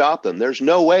before you stop them, there's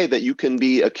no way that you can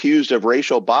be accused of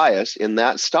racial bias in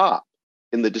that stop,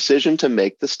 in the decision to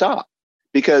make the stop.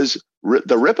 Because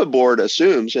the RIPPA board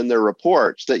assumes in their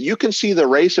reports that you can see the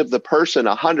race of the person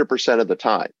 100% of the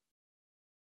time.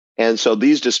 And so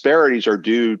these disparities are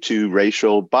due to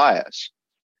racial bias.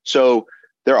 So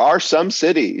there are some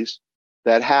cities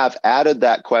that have added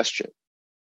that question.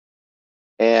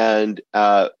 And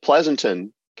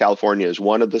Pleasanton, California is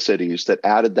one of the cities that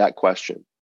added that question.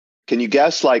 Can you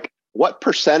guess, what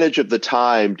percentage of the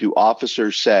time do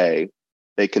officers say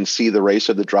they can see the race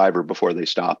of the driver before they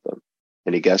stop them?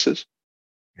 Any guesses?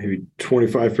 Maybe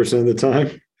 25% of the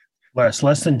time.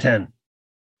 Less than 10.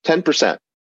 10%.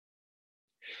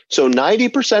 So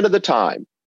 90% of the time,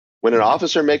 when an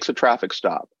officer makes a traffic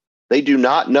stop, they do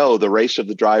not know the race of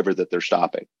the driver that they're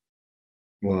stopping.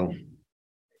 Wow.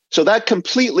 So that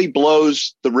completely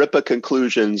blows the RIPPA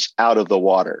conclusions out of the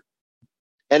water.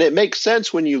 And it makes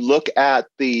sense when you look at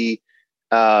because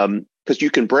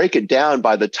you can break it down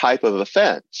by the type of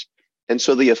offense. And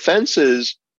so the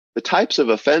types of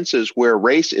offenses where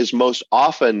race is most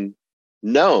often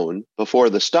known before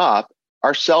the stop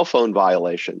are cell phone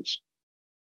violations.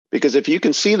 Because if you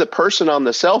can see the person on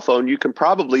the cell phone, you can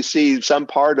probably see some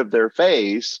part of their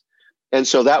face. And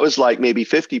so that was like maybe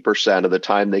 50% of the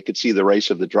time they could see the race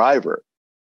of the driver.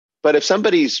 But if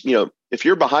somebody's, if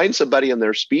you're behind somebody and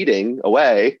they're speeding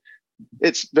away,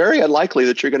 it's very unlikely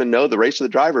that you're going to know the race of the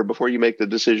driver before you make the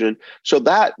decision. So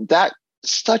that's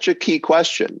such a key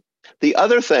question. The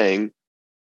other thing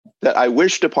that I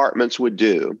wish departments would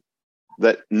do,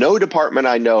 that no department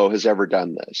I know has ever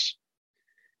done this.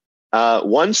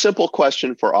 One simple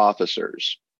question for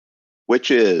officers,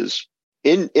 which is,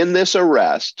 in this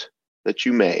arrest that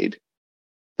you made,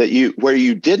 where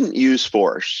you didn't use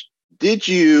force, would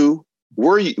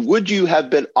you have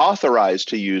been authorized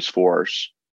to use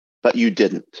force, but you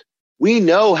didn't? We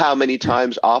know how many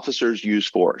times officers use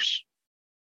force.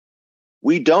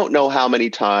 We don't know how many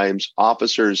times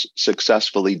officers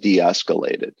successfully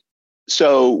de-escalated.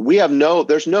 So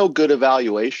there's no good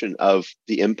evaluation of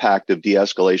the impact of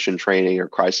de-escalation training or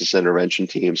crisis intervention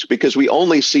teams because we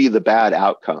only see the bad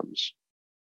outcomes.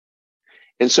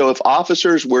 And so if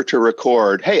officers were to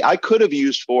record, hey, I could have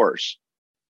used force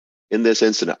in this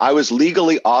incident. I was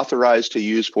legally authorized to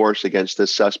use force against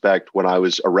this suspect when I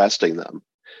was arresting them,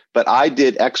 but I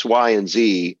did X, Y, and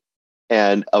Z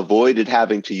and avoided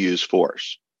having to use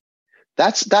force.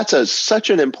 That's such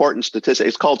an important statistic.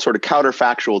 It's called sort of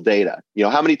counterfactual data.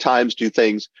 How many times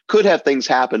things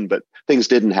happen, but things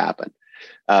didn't happen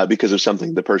because of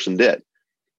something the person did.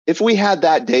 If we had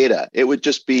that data, it would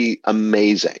just be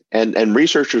amazing. And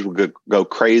researchers would go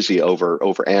crazy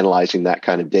over analyzing that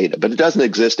kind of data, but it doesn't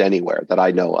exist anywhere that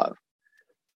I know of.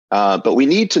 But we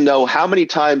need to know how many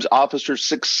times officers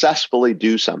successfully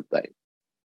do something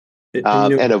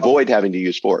and avoid having to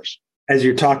use force. As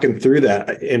you're talking through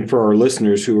that, and for our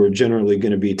listeners who are generally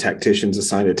going to be tacticians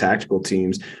assigned to tactical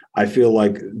teams, I feel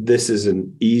like this is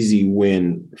an easy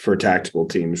win for tactical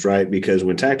teams, right? Because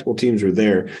when tactical teams are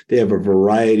there, they have a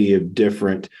variety of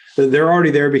they're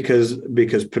already there because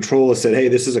patrol has said, hey,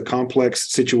 this is a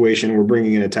complex situation. We're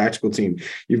bringing in a tactical team.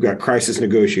 You've got crisis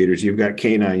negotiators. You've got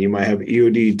K9. You might have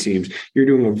EOD teams. You're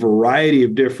doing a variety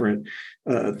of different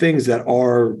things that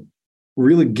are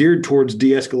really geared towards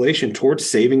de-escalation, towards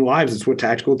saving lives. It's what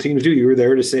tactical teams do. You were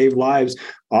there to save lives,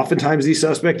 oftentimes the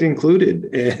suspect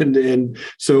included. And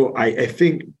so I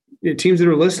think teams that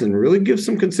are listening, really give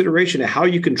some consideration to how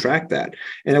you can track that.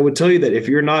 And I would tell you that if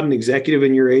you're not an executive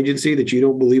in your agency, that you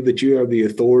don't believe that you have the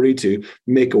authority to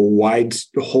make a wide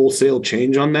wholesale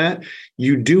change on that,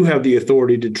 you do have the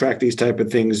authority to track these type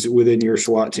of things within your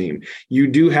SWAT team. You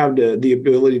do have the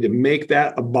ability to make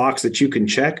that a box that you can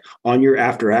check on your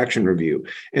after action review.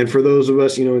 And for those of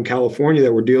us, in California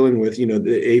that we're dealing with,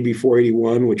 the AB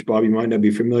 481, which Bob, you might not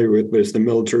be familiar with, but it's the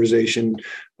militarization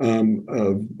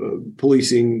of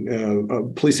policing,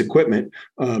 police equipment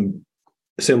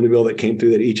assembly bill that came through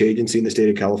that each agency in the state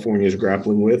of California is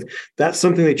grappling with. That's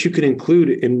something that you can include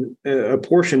in a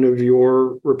portion of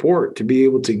your report to be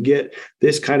able to get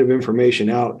this kind of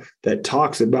information out that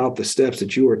talks about the steps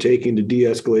that you are taking to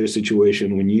de-escalate a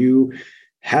situation when you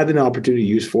had an opportunity to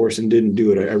use force and didn't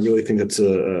do it. I really think that's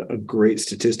a great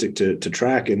statistic to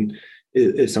track, and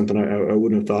it's something I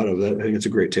wouldn't have thought of. I think it's a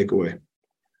great takeaway.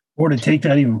 Or to take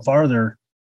that even farther,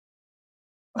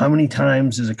 how many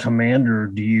times as a commander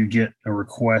do you get a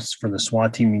request for the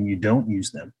SWAT team and you don't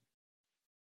use them,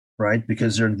 right?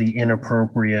 Because they're the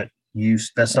inappropriate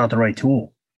use. That's not the right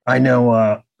tool. I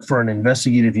know for an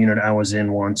investigative unit I was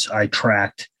in once, I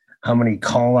tracked how many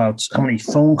call outs, how many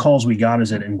phone calls we got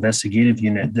as an investigative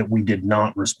unit that we did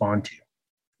not respond to.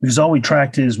 Because all we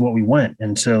tracked is what we went.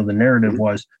 And so the narrative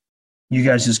was, you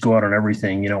guys just go out on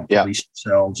everything. You don't police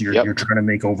yourselves. You're trying to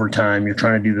make overtime. You're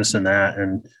trying to do this and that.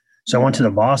 And so I went to the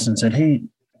boss and said, hey,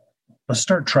 let's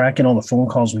start tracking all the phone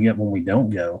calls we get when we don't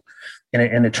go.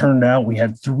 And it turned out we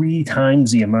had 3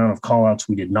 times the amount of call outs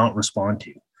we did not respond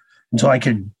to. And so I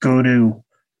could go to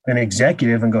an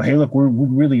executive and go, hey, look, we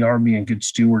really are being good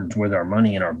stewards with our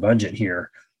money and our budget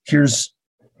here. Here's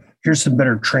some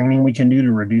better training we can do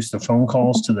to reduce the phone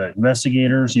calls to the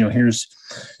investigators.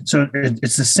 So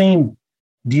it's the same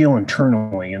deal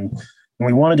internally. And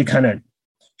we wanted to kind of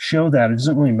show that it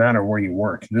doesn't really matter where you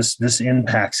work. This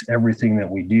impacts everything that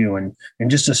we do. And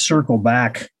just to circle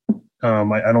back, I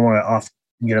don't want to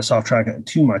get us off track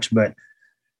too much, but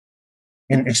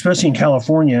especially in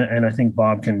California, and I think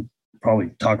Bob can probably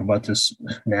talk about this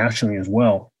nationally as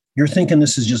well, you're thinking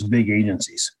this is just big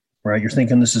agencies, right? You're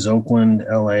thinking this is Oakland,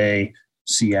 LA,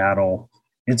 Seattle.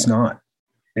 It's not.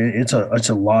 It's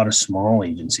a lot of small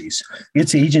agencies.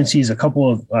 It's agencies, a couple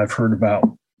of I've heard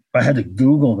about, I had to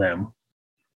Google them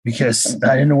because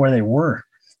I didn't know where they were.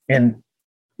 And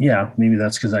yeah, maybe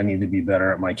that's because I need to be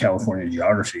better at my California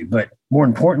geography. But more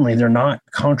importantly, they're not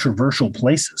controversial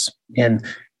places. And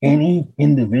any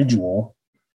individual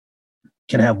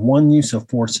can have one use of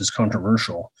force that's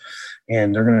controversial,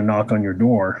 and they're going to knock on your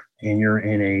door, and you're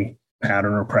in a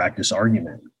pattern or practice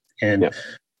argument.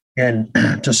 And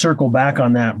to circle back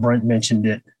on that, Brent mentioned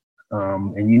it,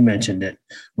 and you mentioned it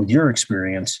with your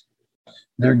experience.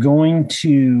 They're going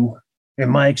to, in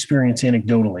my experience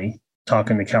anecdotally,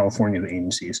 talking to California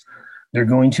agencies, they're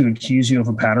going to accuse you of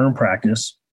a pattern and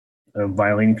practice of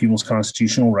violating people's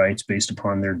constitutional rights based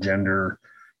upon their gender,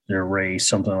 their race,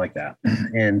 something like that.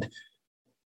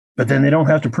 But then they don't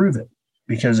have to prove it.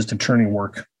 because it's a turning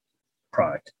work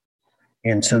product.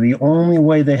 And so the only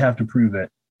way they have to prove it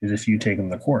is if you take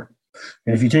them to court.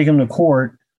 And if you take them to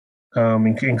court,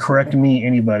 and correct me,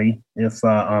 anybody, if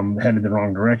I'm headed the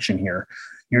wrong direction here,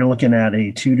 you're looking at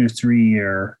a 2 to 3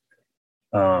 year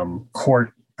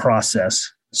court process,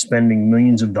 spending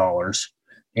millions of dollars,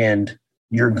 and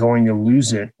you're going to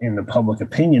lose it in the public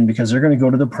opinion because they're going to go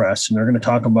to the press and they're going to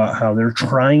talk about how they're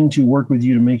trying to work with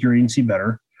you to make your agency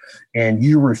better, and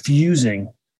you're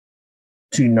refusing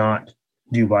to not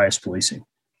do bias policing.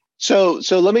 So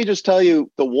let me just tell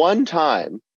you, the one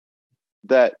time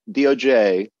that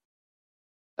DOJ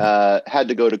had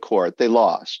to go to court, they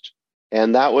lost.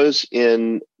 And that was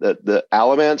in the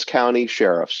Alamance County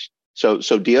sheriffs. So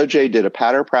DOJ did a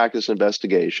pattern practice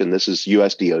investigation. This is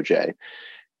US DOJ,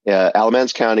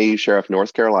 Alamance County Sheriff,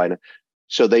 North Carolina.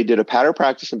 So they did a pattern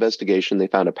practice investigation. They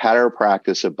found a pattern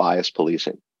practice of bias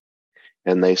policing.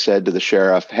 And they said to the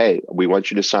sheriff, hey, we want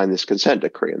you to sign this consent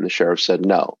decree. And the sheriff said,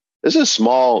 no. This is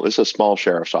a small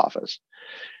sheriff's office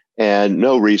and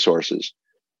no resources.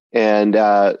 And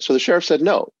so the sheriff said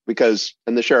no,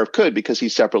 and the sheriff could because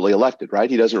he's separately elected, right?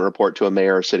 He doesn't report to a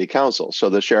mayor or city council. So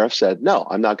the sheriff said, no,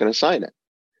 I'm not going to sign it.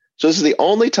 So this is the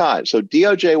only time. So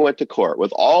DOJ went to court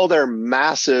with all their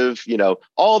massive,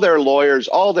 all their lawyers,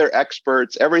 all their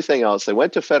experts, everything else. They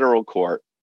went to federal court,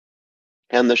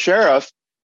 and the sheriff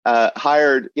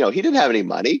hired, he didn't have any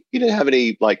money. He didn't have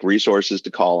any resources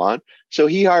to call on. So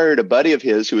he hired a buddy of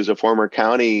his who was a former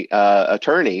county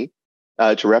attorney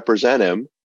to represent him.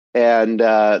 And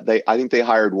I think they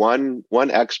hired one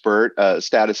expert,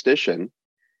 statistician,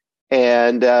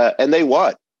 and they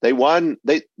won.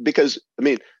 Because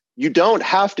you don't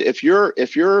have to, if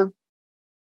you're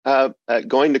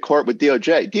going to court with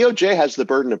DOJ has the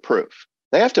burden of proof.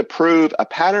 They have to prove a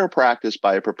pattern of practice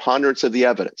by a preponderance of the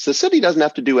evidence. The city doesn't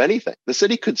have to do anything. The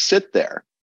city could sit there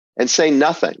and say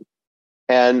nothing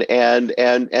and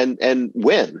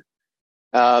win.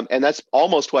 And that's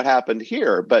almost what happened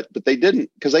here, but they didn't,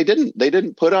 because they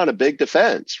didn't put on a big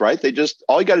defense, right?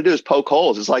 All you got to do is poke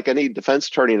holes. It's like any defense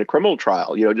attorney in a criminal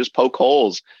trial, just poke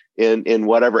holes in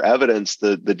whatever evidence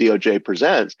the DOJ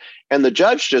presents. And the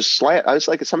judge just slammed, it's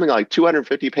like something like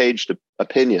 250-page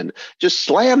opinion, just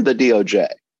slammed the DOJ.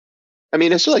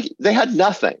 It's like they had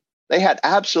nothing. They had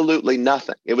absolutely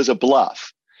nothing. It was a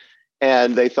bluff.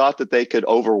 And they thought that they could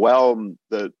overwhelm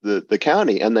the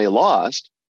county, and they lost.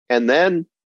 And then,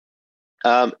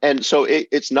 and so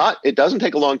it doesn't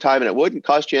take a long time, and it wouldn't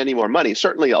cost you any more money,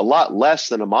 certainly a lot less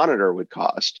than a monitor would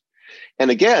cost.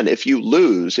 And again, if you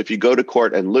go to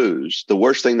court and lose, the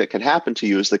worst thing that can happen to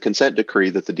you is the consent decree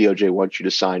that the DOJ wants you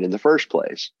to sign in the first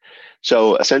place.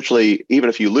 So essentially, even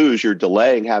if you lose, you're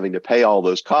delaying having to pay all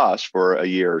those costs for a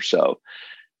year or so.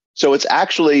 So it's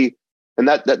actually, and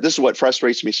that this is what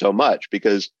frustrates me so much,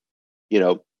 because,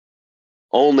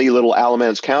 only little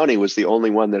Alamance County was the only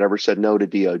one that ever said no to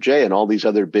DOJ, and all these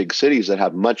other big cities that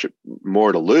have much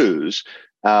more to lose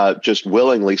just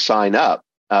willingly sign up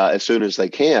as soon as they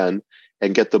can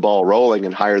and get the ball rolling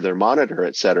and hire their monitor,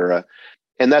 et cetera.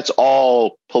 And that's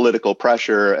all political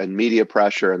pressure and media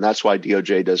pressure. And that's why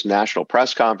DOJ does national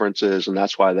press conferences. And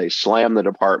that's why they slam the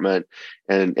department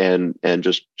and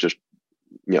just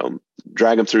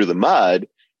drag them through the mud,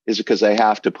 is because they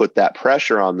have to put that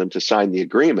pressure on them to sign the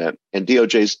agreement. And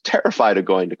DOJ is terrified of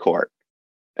going to court.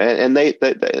 And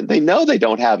they know they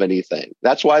don't have anything.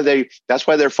 That's why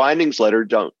their findings letter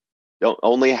don't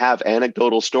only have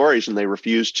anecdotal stories, and they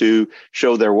refuse to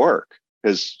show their work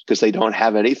because they don't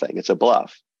have anything. It's a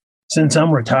bluff. Since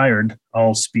I'm retired,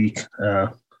 I'll speak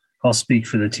for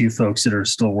the two folks that are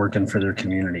still working for their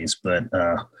communities. But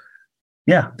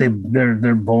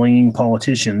they're bullying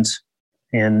politicians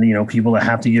and people that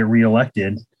have to get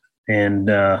reelected. And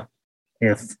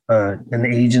if an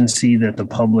agency that the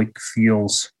public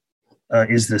feels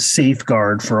is the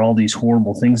safeguard for all these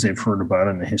horrible things they've heard about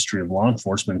in the history of law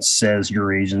enforcement says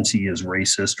your agency is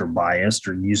racist or biased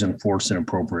or using force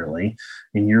inappropriately,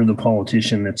 and you're the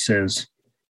politician that says,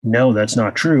 no, that's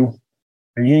not true,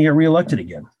 and you're going to get reelected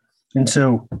again. And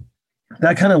so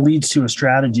that kind of leads to a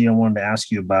strategy I wanted to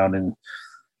ask you about, and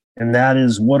that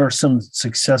is, what are some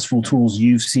successful tools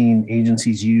you've seen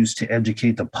agencies use to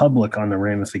educate the public on the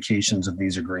ramifications of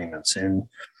these agreements and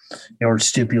or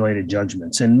stipulated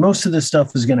judgments? And most of this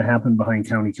stuff is going to happen behind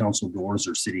county council doors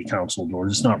or city council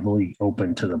doors. It's not really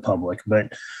open to the public,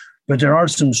 but there are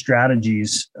some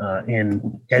strategies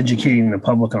in educating the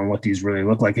public on what these really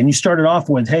look like. And you started off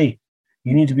with, hey,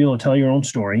 you need to be able to tell your own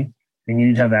story, and you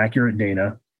need to have accurate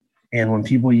data. And when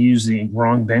people use the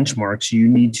wrong benchmarks, you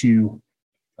need to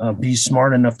be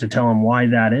smart enough to tell them why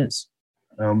that is.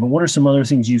 But what are some other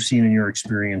things you've seen in your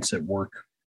experience at work?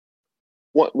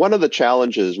 one of the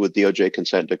challenges with DOJ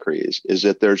consent decrees is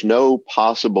that there's no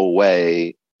possible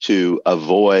way to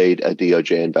avoid a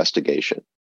DOJ investigation.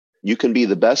 You can be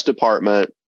the best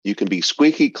department, you can be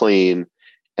squeaky clean,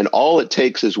 and all it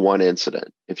takes is one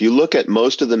incident. If you look at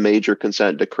most of the major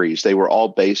consent decrees, they were all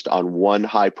based on one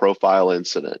high-profile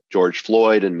incident. George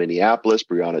Floyd in Minneapolis,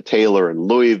 Breonna Taylor in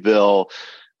Louisville,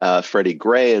 Freddie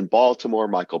Gray in Baltimore,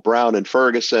 Michael Brown in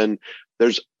Ferguson.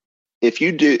 If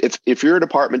your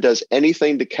department does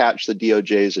anything to catch the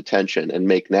DOJ's attention and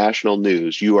make national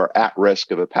news, you are at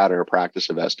risk of a pattern or practice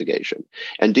investigation.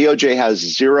 And DOJ has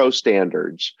zero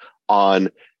standards on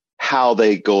how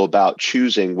they go about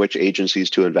choosing which agencies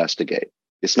to investigate.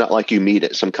 It's not like you meet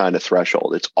at some kind of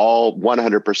threshold. It's all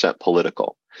 100%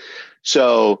 political.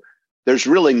 So there's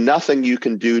really nothing you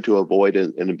can do to avoid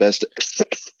an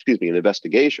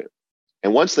investigation.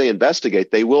 And once they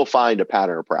investigate, they will find a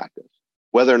pattern or practice.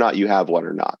 Whether or not you have one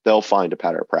or not, they'll find a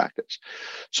pattern of practice.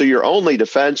 So your only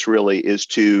defense really is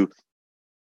to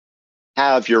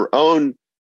have your own,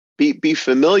 be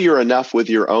familiar enough with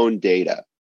your own data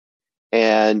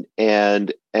and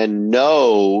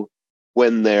know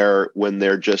when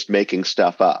they're just making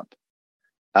stuff up.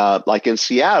 Like in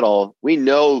Seattle, we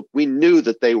knew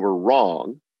that they were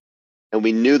wrong, and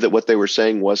we knew that what they were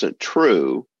saying wasn't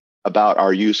true about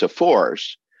our use of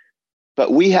force,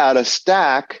 but we had a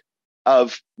stack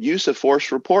of use of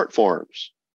force report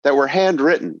forms that were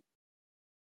handwritten.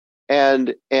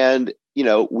 And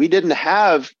we didn't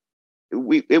have,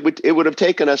 it would have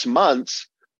taken us months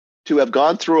to have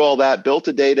gone through all that, built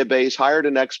a database, hired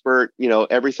an expert,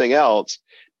 everything else.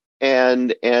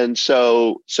 And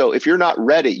so if you're not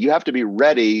ready, you have to be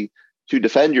ready to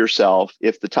defend yourself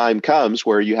if the time comes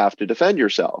where you have to defend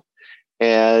yourself.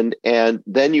 And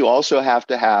then you also have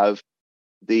to have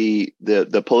the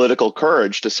political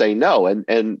courage to say no.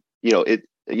 And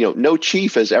no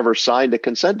chief has ever signed a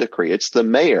consent decree. It's the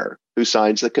mayor who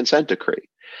signs the consent decree.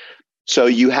 So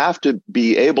you have to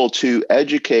be able to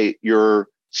educate your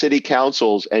city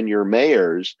councils and your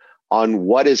mayors on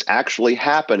what is actually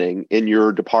happening in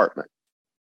your department.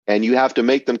 And you have to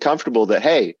make them comfortable that,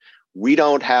 hey, we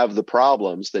don't have the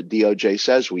problems that DOJ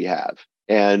says we have.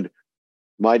 And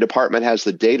my department has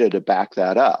the data to back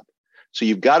that up. So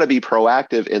you've got to be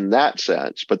proactive in that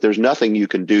sense, but there's nothing you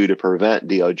can do to prevent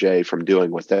DOJ from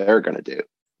doing what they're going to do.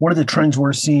 One of the trends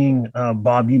we're seeing,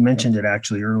 Bob, you mentioned it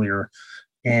actually earlier,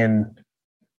 in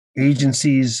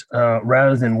agencies,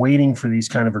 rather than waiting for these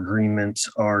kind of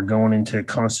agreements, are going into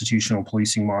constitutional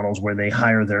policing models where they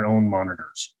hire their own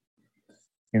monitors.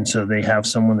 And so they have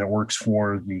someone that works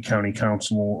for the county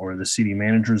council or the city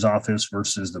manager's office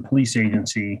versus the police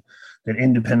agency that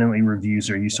independently reviews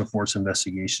their use of force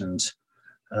investigations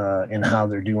and how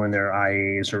they're doing their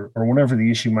IAs or whatever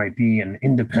the issue might be, and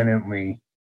independently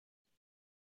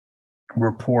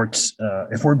reports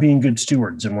if we're being good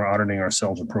stewards and we're auditing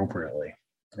ourselves appropriately.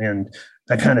 And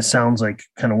that kind of sounds like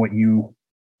kind of what you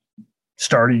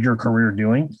started your career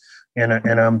doing. And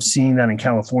I'm seeing that in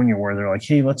California where they're like,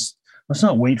 hey, let's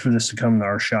not wait for this to come to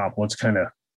our shop. Let's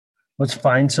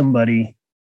find somebody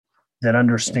that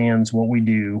understands what we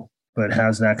do, but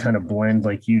has that kind of blend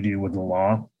like you do with the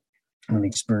law and the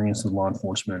experience with law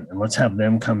enforcement. And let's have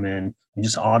them come in and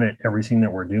just audit everything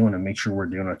that we're doing and make sure we're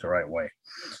doing it the right way.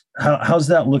 How's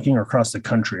that looking across the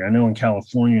country? I know in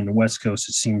California and the West Coast,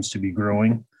 it seems to be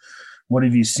growing. What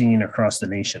have you seen across the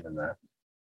nation in that?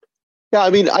 Yeah, I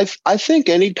mean, I think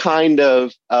any kind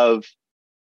of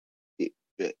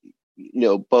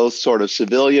both sort of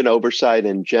civilian oversight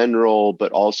in general,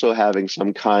 but also having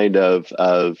some kind of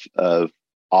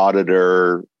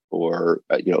auditor or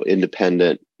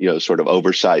independent sort of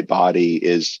oversight body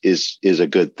is a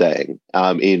good thing.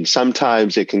 I mean,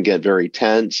 sometimes it can get very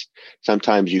tense.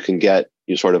 Sometimes you can get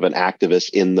sort of an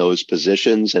activist in those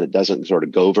positions, and it doesn't sort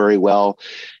of go very well.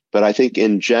 But I think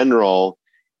in general,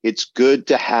 it's good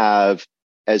to have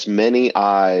as many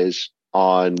eyes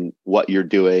on what you're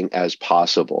doing as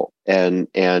possible, and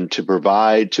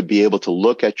to be able to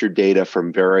look at your data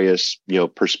from various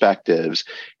perspectives,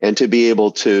 and to be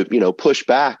able to push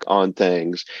back on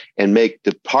things and make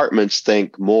departments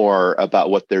think more about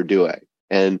what they're doing.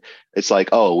 And it's like,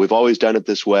 oh, we've always done it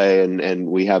this way, and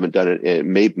we haven't done it.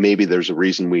 Maybe there's a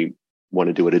reason we want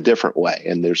to do it a different way,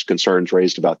 and there's concerns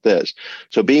raised about this.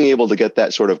 So being able to get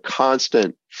that sort of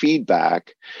constant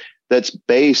feedback that's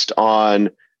based on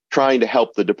trying to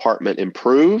help the department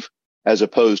improve, as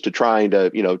opposed to trying to,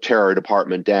 tear our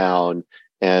department down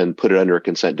and put it under a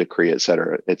consent decree, et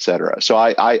cetera, et cetera. So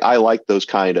I like those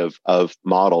kind of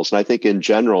models. And I think in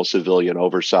general, civilian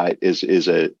oversight is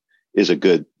a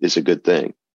good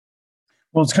thing.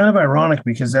 Well, it's kind of ironic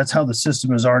because that's how the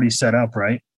system is already set up,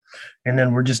 right? and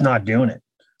then we're just not doing it.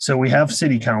 So we have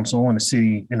city council and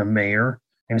a mayor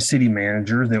and a city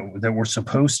manager that we're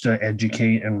supposed to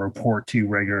educate and report to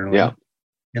regularly. Yeah.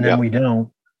 And then we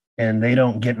don't, and they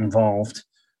don't get involved.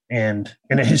 And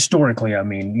historically, I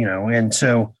mean, and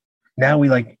so now we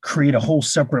like create a whole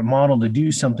separate model to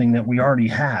do something that we already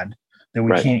had that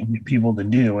we can't get people to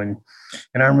do. And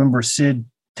I remember Sid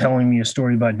telling me a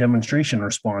story about demonstration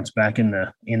response back in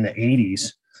the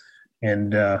 80s.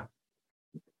 And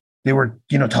they were,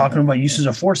 talking about uses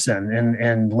of force then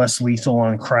and less lethal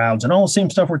on crowds and all the same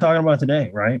stuff we're talking about today,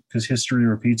 right? Because history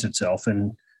repeats itself.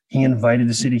 And he invited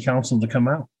the city council to come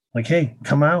out. Like, hey,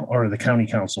 come out, or the county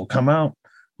council, come out,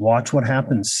 watch what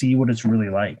happens, see what it's really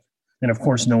like. And of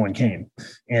course, no one came.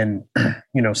 And,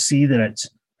 see that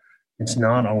it's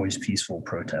not always peaceful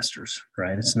protesters,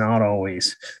 right? It's not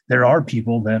always, there are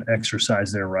people that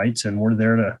exercise their rights and we're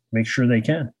there to make sure they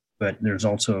can. But there's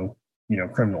also,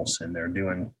 criminals in there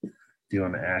doing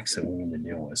acts that we need to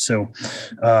deal with. So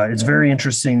it's very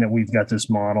interesting that we've got this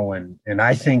model. And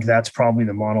I think that's probably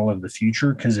the model of the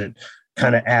future, because it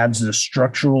kind of adds the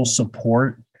structural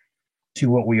support to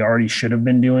what we already should have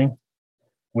been doing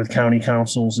with county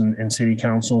councils and city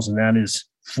councils. And that is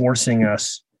forcing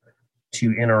us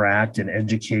to interact and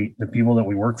educate the people that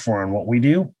we work for on what we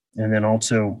do. And then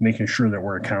also making sure that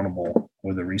we're accountable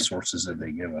with the resources that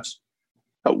they give us.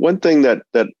 One thing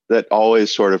that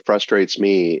always sort of frustrates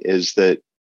me is that,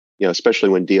 especially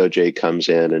when DOJ comes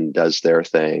in and does their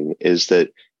thing, is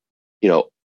that,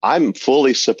 I'm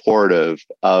fully supportive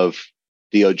of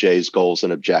DOJ's goals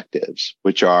and objectives,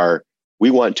 which are, we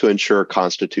want to ensure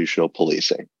constitutional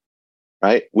policing,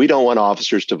 right? We don't want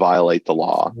officers to violate the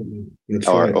law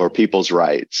or people's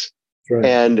rights. Right.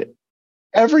 And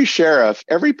every sheriff,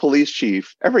 every police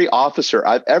chief, every officer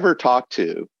I've ever talked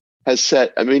to has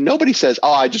said, nobody says,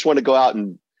 oh, I just want to go out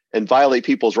and violate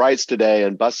people's rights today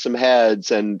and bust some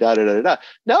heads and da-da-da-da.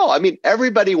 No,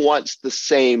 everybody wants the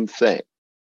same thing.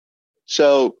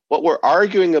 So what we're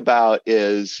arguing about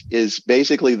is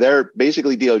basically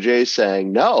DOJ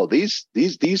saying, no, these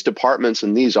departments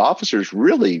and these officers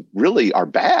really, really are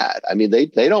bad. They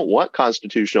don't want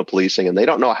constitutional policing and they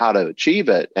don't know how to achieve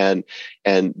it. And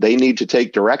they need to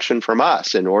take direction from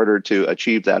us in order to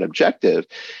achieve that objective.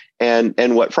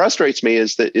 And what frustrates me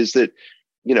is that,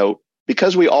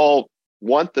 because we all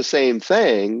want the same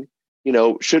thing,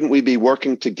 shouldn't we be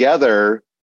working together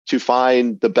to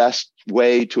find the best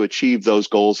way to achieve those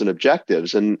goals and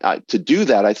objectives? And to do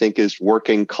that, I think, is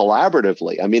working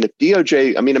collaboratively. If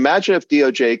DOJ, imagine if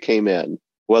DOJ came in,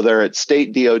 whether it's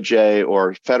state DOJ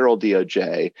or federal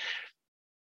DOJ,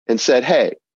 and said,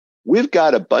 hey, we've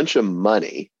got a bunch of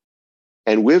money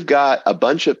and we've got a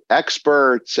bunch of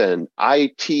experts and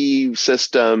IT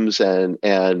systems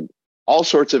and all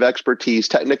sorts of expertise,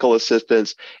 technical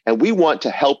assistance, and we want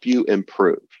to help you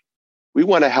improve. We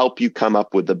want to help you come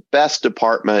up with the best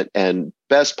department and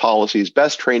best policies,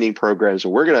 best training programs,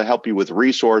 and we're going to help you with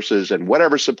resources and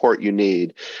whatever support you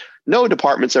need. No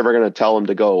department's ever going to tell them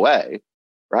to go away,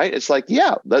 right? It's like,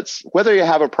 that's whether you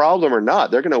have a problem or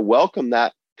not, they're going to welcome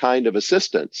that kind of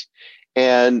assistance.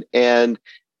 And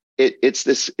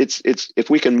it's if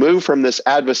we can move from this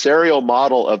adversarial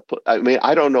model of,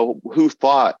 I don't know who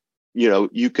thought,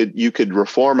 you could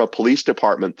reform a police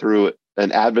department through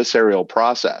an adversarial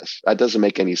process. That doesn't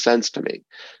make any sense to me.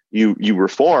 You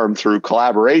reform through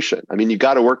collaboration. You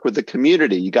got to work with the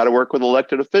community. You got to work with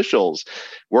elected officials,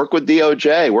 work with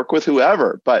DOJ, work with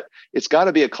whoever, but it's got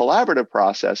to be a collaborative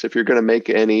process if you're going to make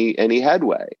any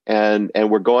headway. And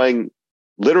we're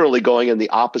literally going in the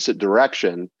opposite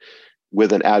direction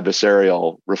with an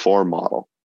adversarial reform model.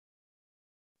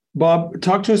 Bob,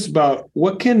 talk to us about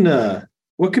what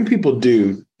can people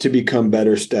do to become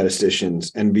better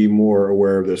statisticians and be more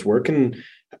aware of this work? And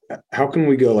how can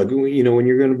we go, when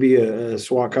you're going to be a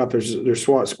SWAT cop, there's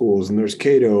SWAT schools and there's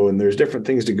Cato and there's different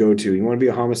things to go to. You want to be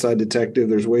a homicide detective,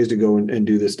 there's ways to go and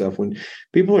do this stuff. When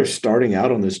people are starting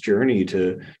out on this journey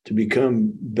to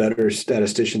become better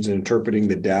statisticians and interpreting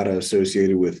the data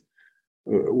associated with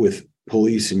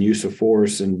police and use of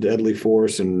force and deadly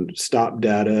force and stop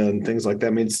data and things like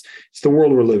that. It's the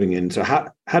world we're living in. So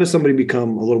how does somebody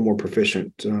become a little more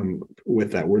proficient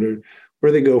with that? Where do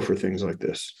they go for things like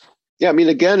this? Yeah,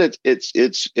 again, it's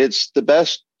the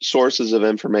best sources of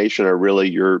information are really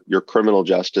your criminal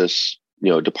justice,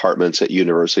 departments at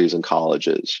universities and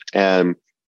colleges. And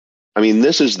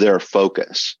this is their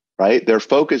focus, right? Their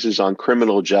focus is on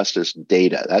criminal justice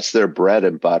data. That's their bread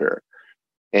and butter.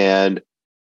 And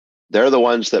they're the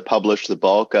ones that publish the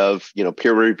bulk of,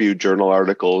 peer-reviewed journal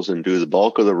articles and do the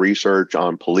bulk of the research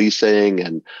on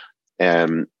policing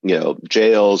and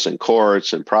jails and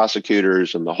courts and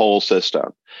prosecutors and the whole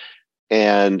system.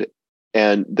 and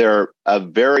they're a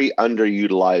very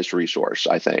underutilized resource,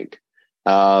 I think.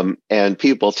 And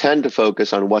people tend to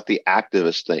focus on what the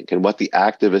activists think and what the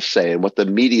activists say and what the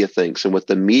media thinks and what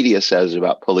the media says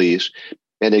about police,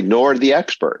 and ignore the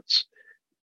experts.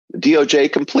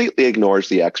 DOJ completely ignores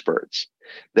the experts.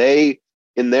 They,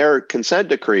 in their consent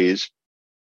decrees,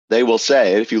 they will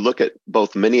say, if you look at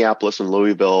both Minneapolis and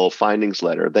Louisville findings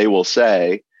letter, they will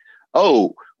say,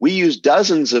 oh, we use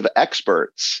dozens of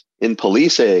experts in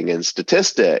policing and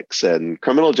statistics and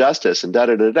criminal justice and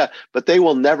but they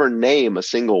will never name a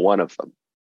single one of them,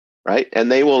 right?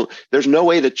 And there's no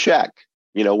way to check,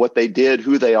 what they did,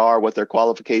 who they are, what their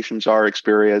qualifications are,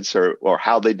 experience, or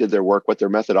how they did their work, what their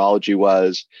methodology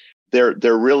was.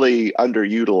 They're really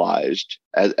underutilized.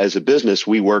 As a business,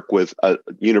 we work with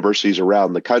universities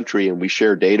around the country, and we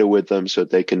share data with them so that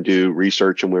they can do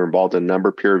research, and we're involved in a number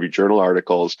of peer-reviewed journal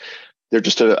articles. They're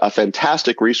just a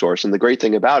fantastic resource. And the great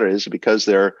thing about it is because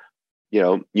they're,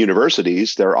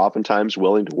 universities, they're oftentimes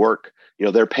willing to work.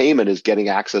 Their payment is getting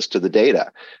access to the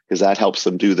data because that helps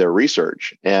them do their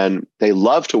research. And they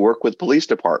love to work with police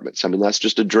departments. I mean, that's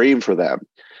just a dream for them.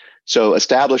 So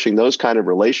establishing those kind of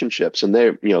relationships, and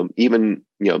they,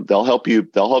 they'll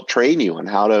help train you on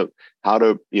how to,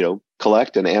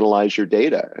 collect and analyze your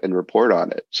data and report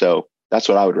on it. So that's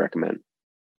what I would recommend.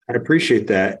 I appreciate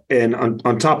that. And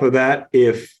on top of that,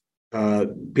 if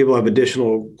people have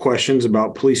additional questions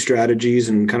about police strategies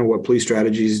and kind of what police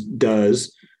strategies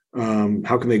does,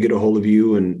 how can they get a hold of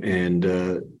you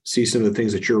and see some of the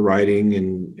things that you're writing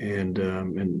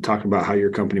and talking about how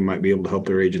your company might be able to help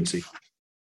their agency?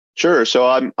 Sure. So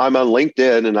I'm on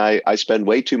LinkedIn, and I spend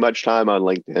way too much time on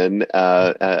LinkedIn.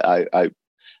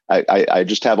 I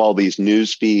just have all these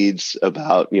news feeds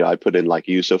about, I put in like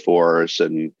use of force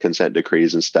and consent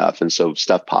decrees and stuff. And so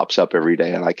stuff pops up every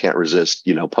day, and I can't resist,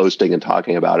 posting and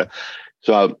talking about it.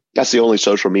 So that's the only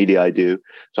social media I do.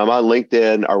 So I'm on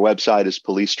LinkedIn. Our website is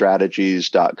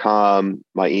policestrategies.com.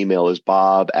 My email is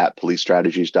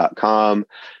bob@policestrategies.com.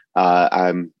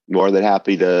 I'm more than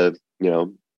happy to,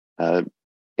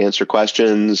 answer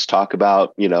questions, talk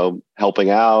about, helping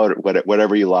out, or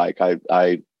whatever you like.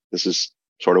 This is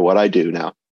sort of what I do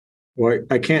now. Well,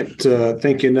 I can't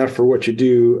thank you enough for what you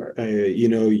do.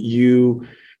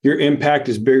 Your impact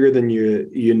is bigger than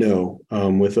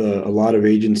with a lot of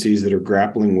agencies that are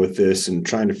grappling with this and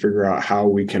trying to figure out how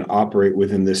we can operate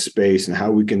within this space and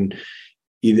how we can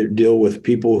either deal with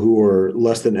people who are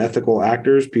less than ethical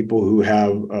actors, people who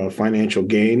have financial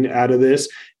gain out of this,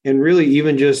 and really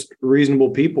even just reasonable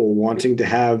people wanting to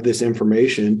have this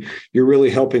information. You're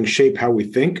really helping shape how we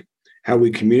think, how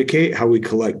we communicate, how we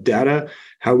collect data,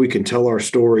 how we can tell our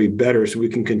story better so we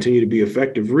can continue to be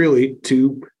effective, really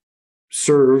to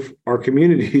serve our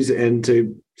communities and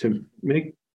to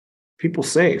make people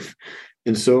safe.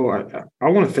 And so I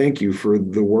want to thank you for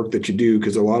the work that you do,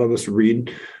 because a lot of us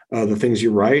read the things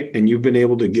you write, and you've been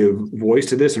able to give voice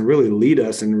to this and really lead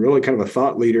us and really kind of a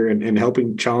thought leader and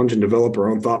helping challenge and develop our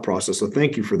own thought process. So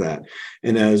thank you for that.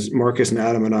 And as Marcus and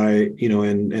Adam and I,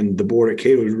 and the board at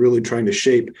Cato is really trying to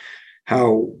shape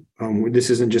how this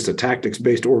isn't just a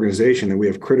tactics-based organization, that we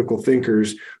have critical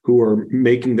thinkers who are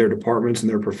making their departments and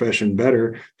their profession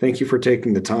better. Thank you for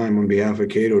taking the time on behalf of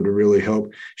Cato to really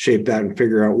help shape that and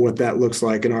figure out what that looks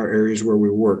like in our areas where we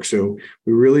work. So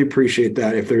we really appreciate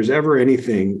that. If there's ever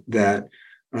anything that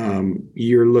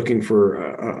you're looking for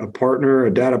a partner,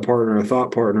 a data partner, a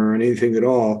thought partner, or anything at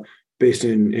all based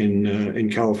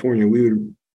in California, we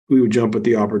would jump at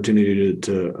the opportunity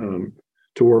to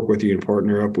work with you and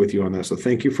partner up with you on that. So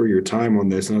thank you for your time on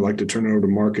this. And I'd like to turn it over to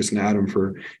Marcus and Adam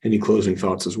for any closing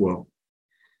thoughts as well.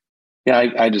 Yeah,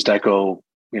 I just echo,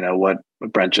 what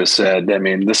Brent just said. I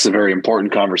mean, this is a very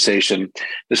important conversation.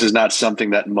 This is not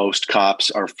something that most cops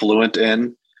are fluent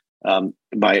in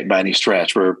by any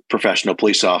stretch. We're professional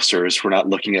police officers. We're not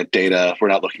looking at data. We're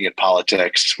not looking at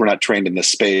politics. We're not trained in this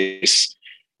space.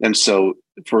 And so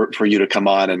for you to come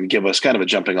on and give us kind of a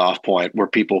jumping off point where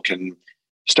people can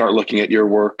start looking at your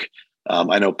work.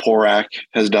 I know PORAC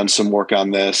has done some work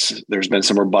on this. There's been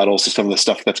some rebuttals to some of the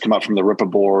stuff that's come out from the RIPPA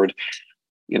board.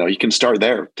 You can start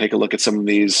there. Take a look at some of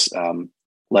these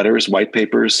letters, white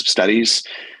papers, studies.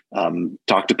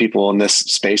 Talk to people in this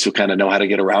space who kind of know how to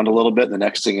get around a little bit. And the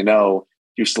next thing you know,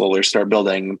 you slowly start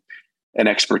building an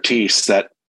expertise that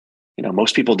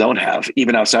most people don't have,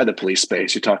 even outside the police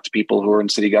space. You talk to people who are in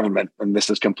city government, and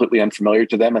this is completely unfamiliar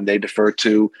to them, and they defer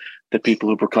to the people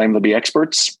who proclaim to be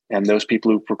experts. And those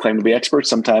people who proclaim to be experts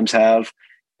sometimes have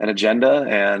an agenda,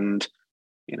 and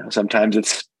sometimes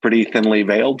it's pretty thinly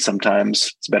veiled.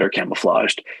 Sometimes it's better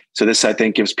camouflaged. So this, I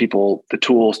think, gives people the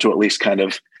tools to at least kind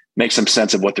of make some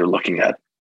sense of what they're looking at.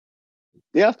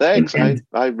 Yeah, thanks.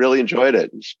 I really enjoyed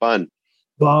it. It's fun.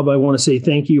 Bob, I want to say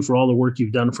thank you for all the work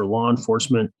you've done for law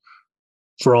enforcement,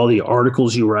 for all the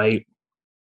articles you write.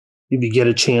 If you get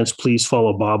a chance, please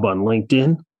follow Bob on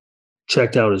LinkedIn.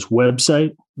 Check out his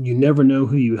website. You never know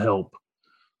who you help,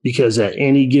 because at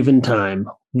any given time,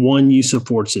 one use of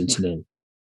force incident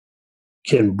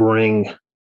can bring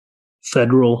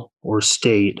federal or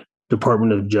state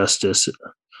Department of Justice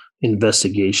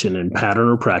investigation and pattern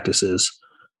or practices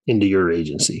into your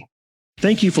agency.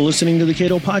 Thank you for listening to the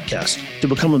Cato Podcast. To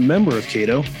become a member of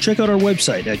Cato, check out our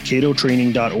website at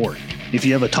catotraining.org. If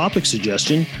you have a topic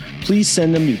suggestion, please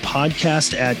send them to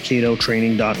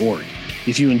podcast@catotraining.org.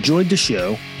 If you enjoyed the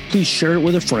show, please share it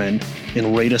with a friend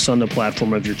and rate us on the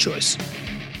platform of your choice.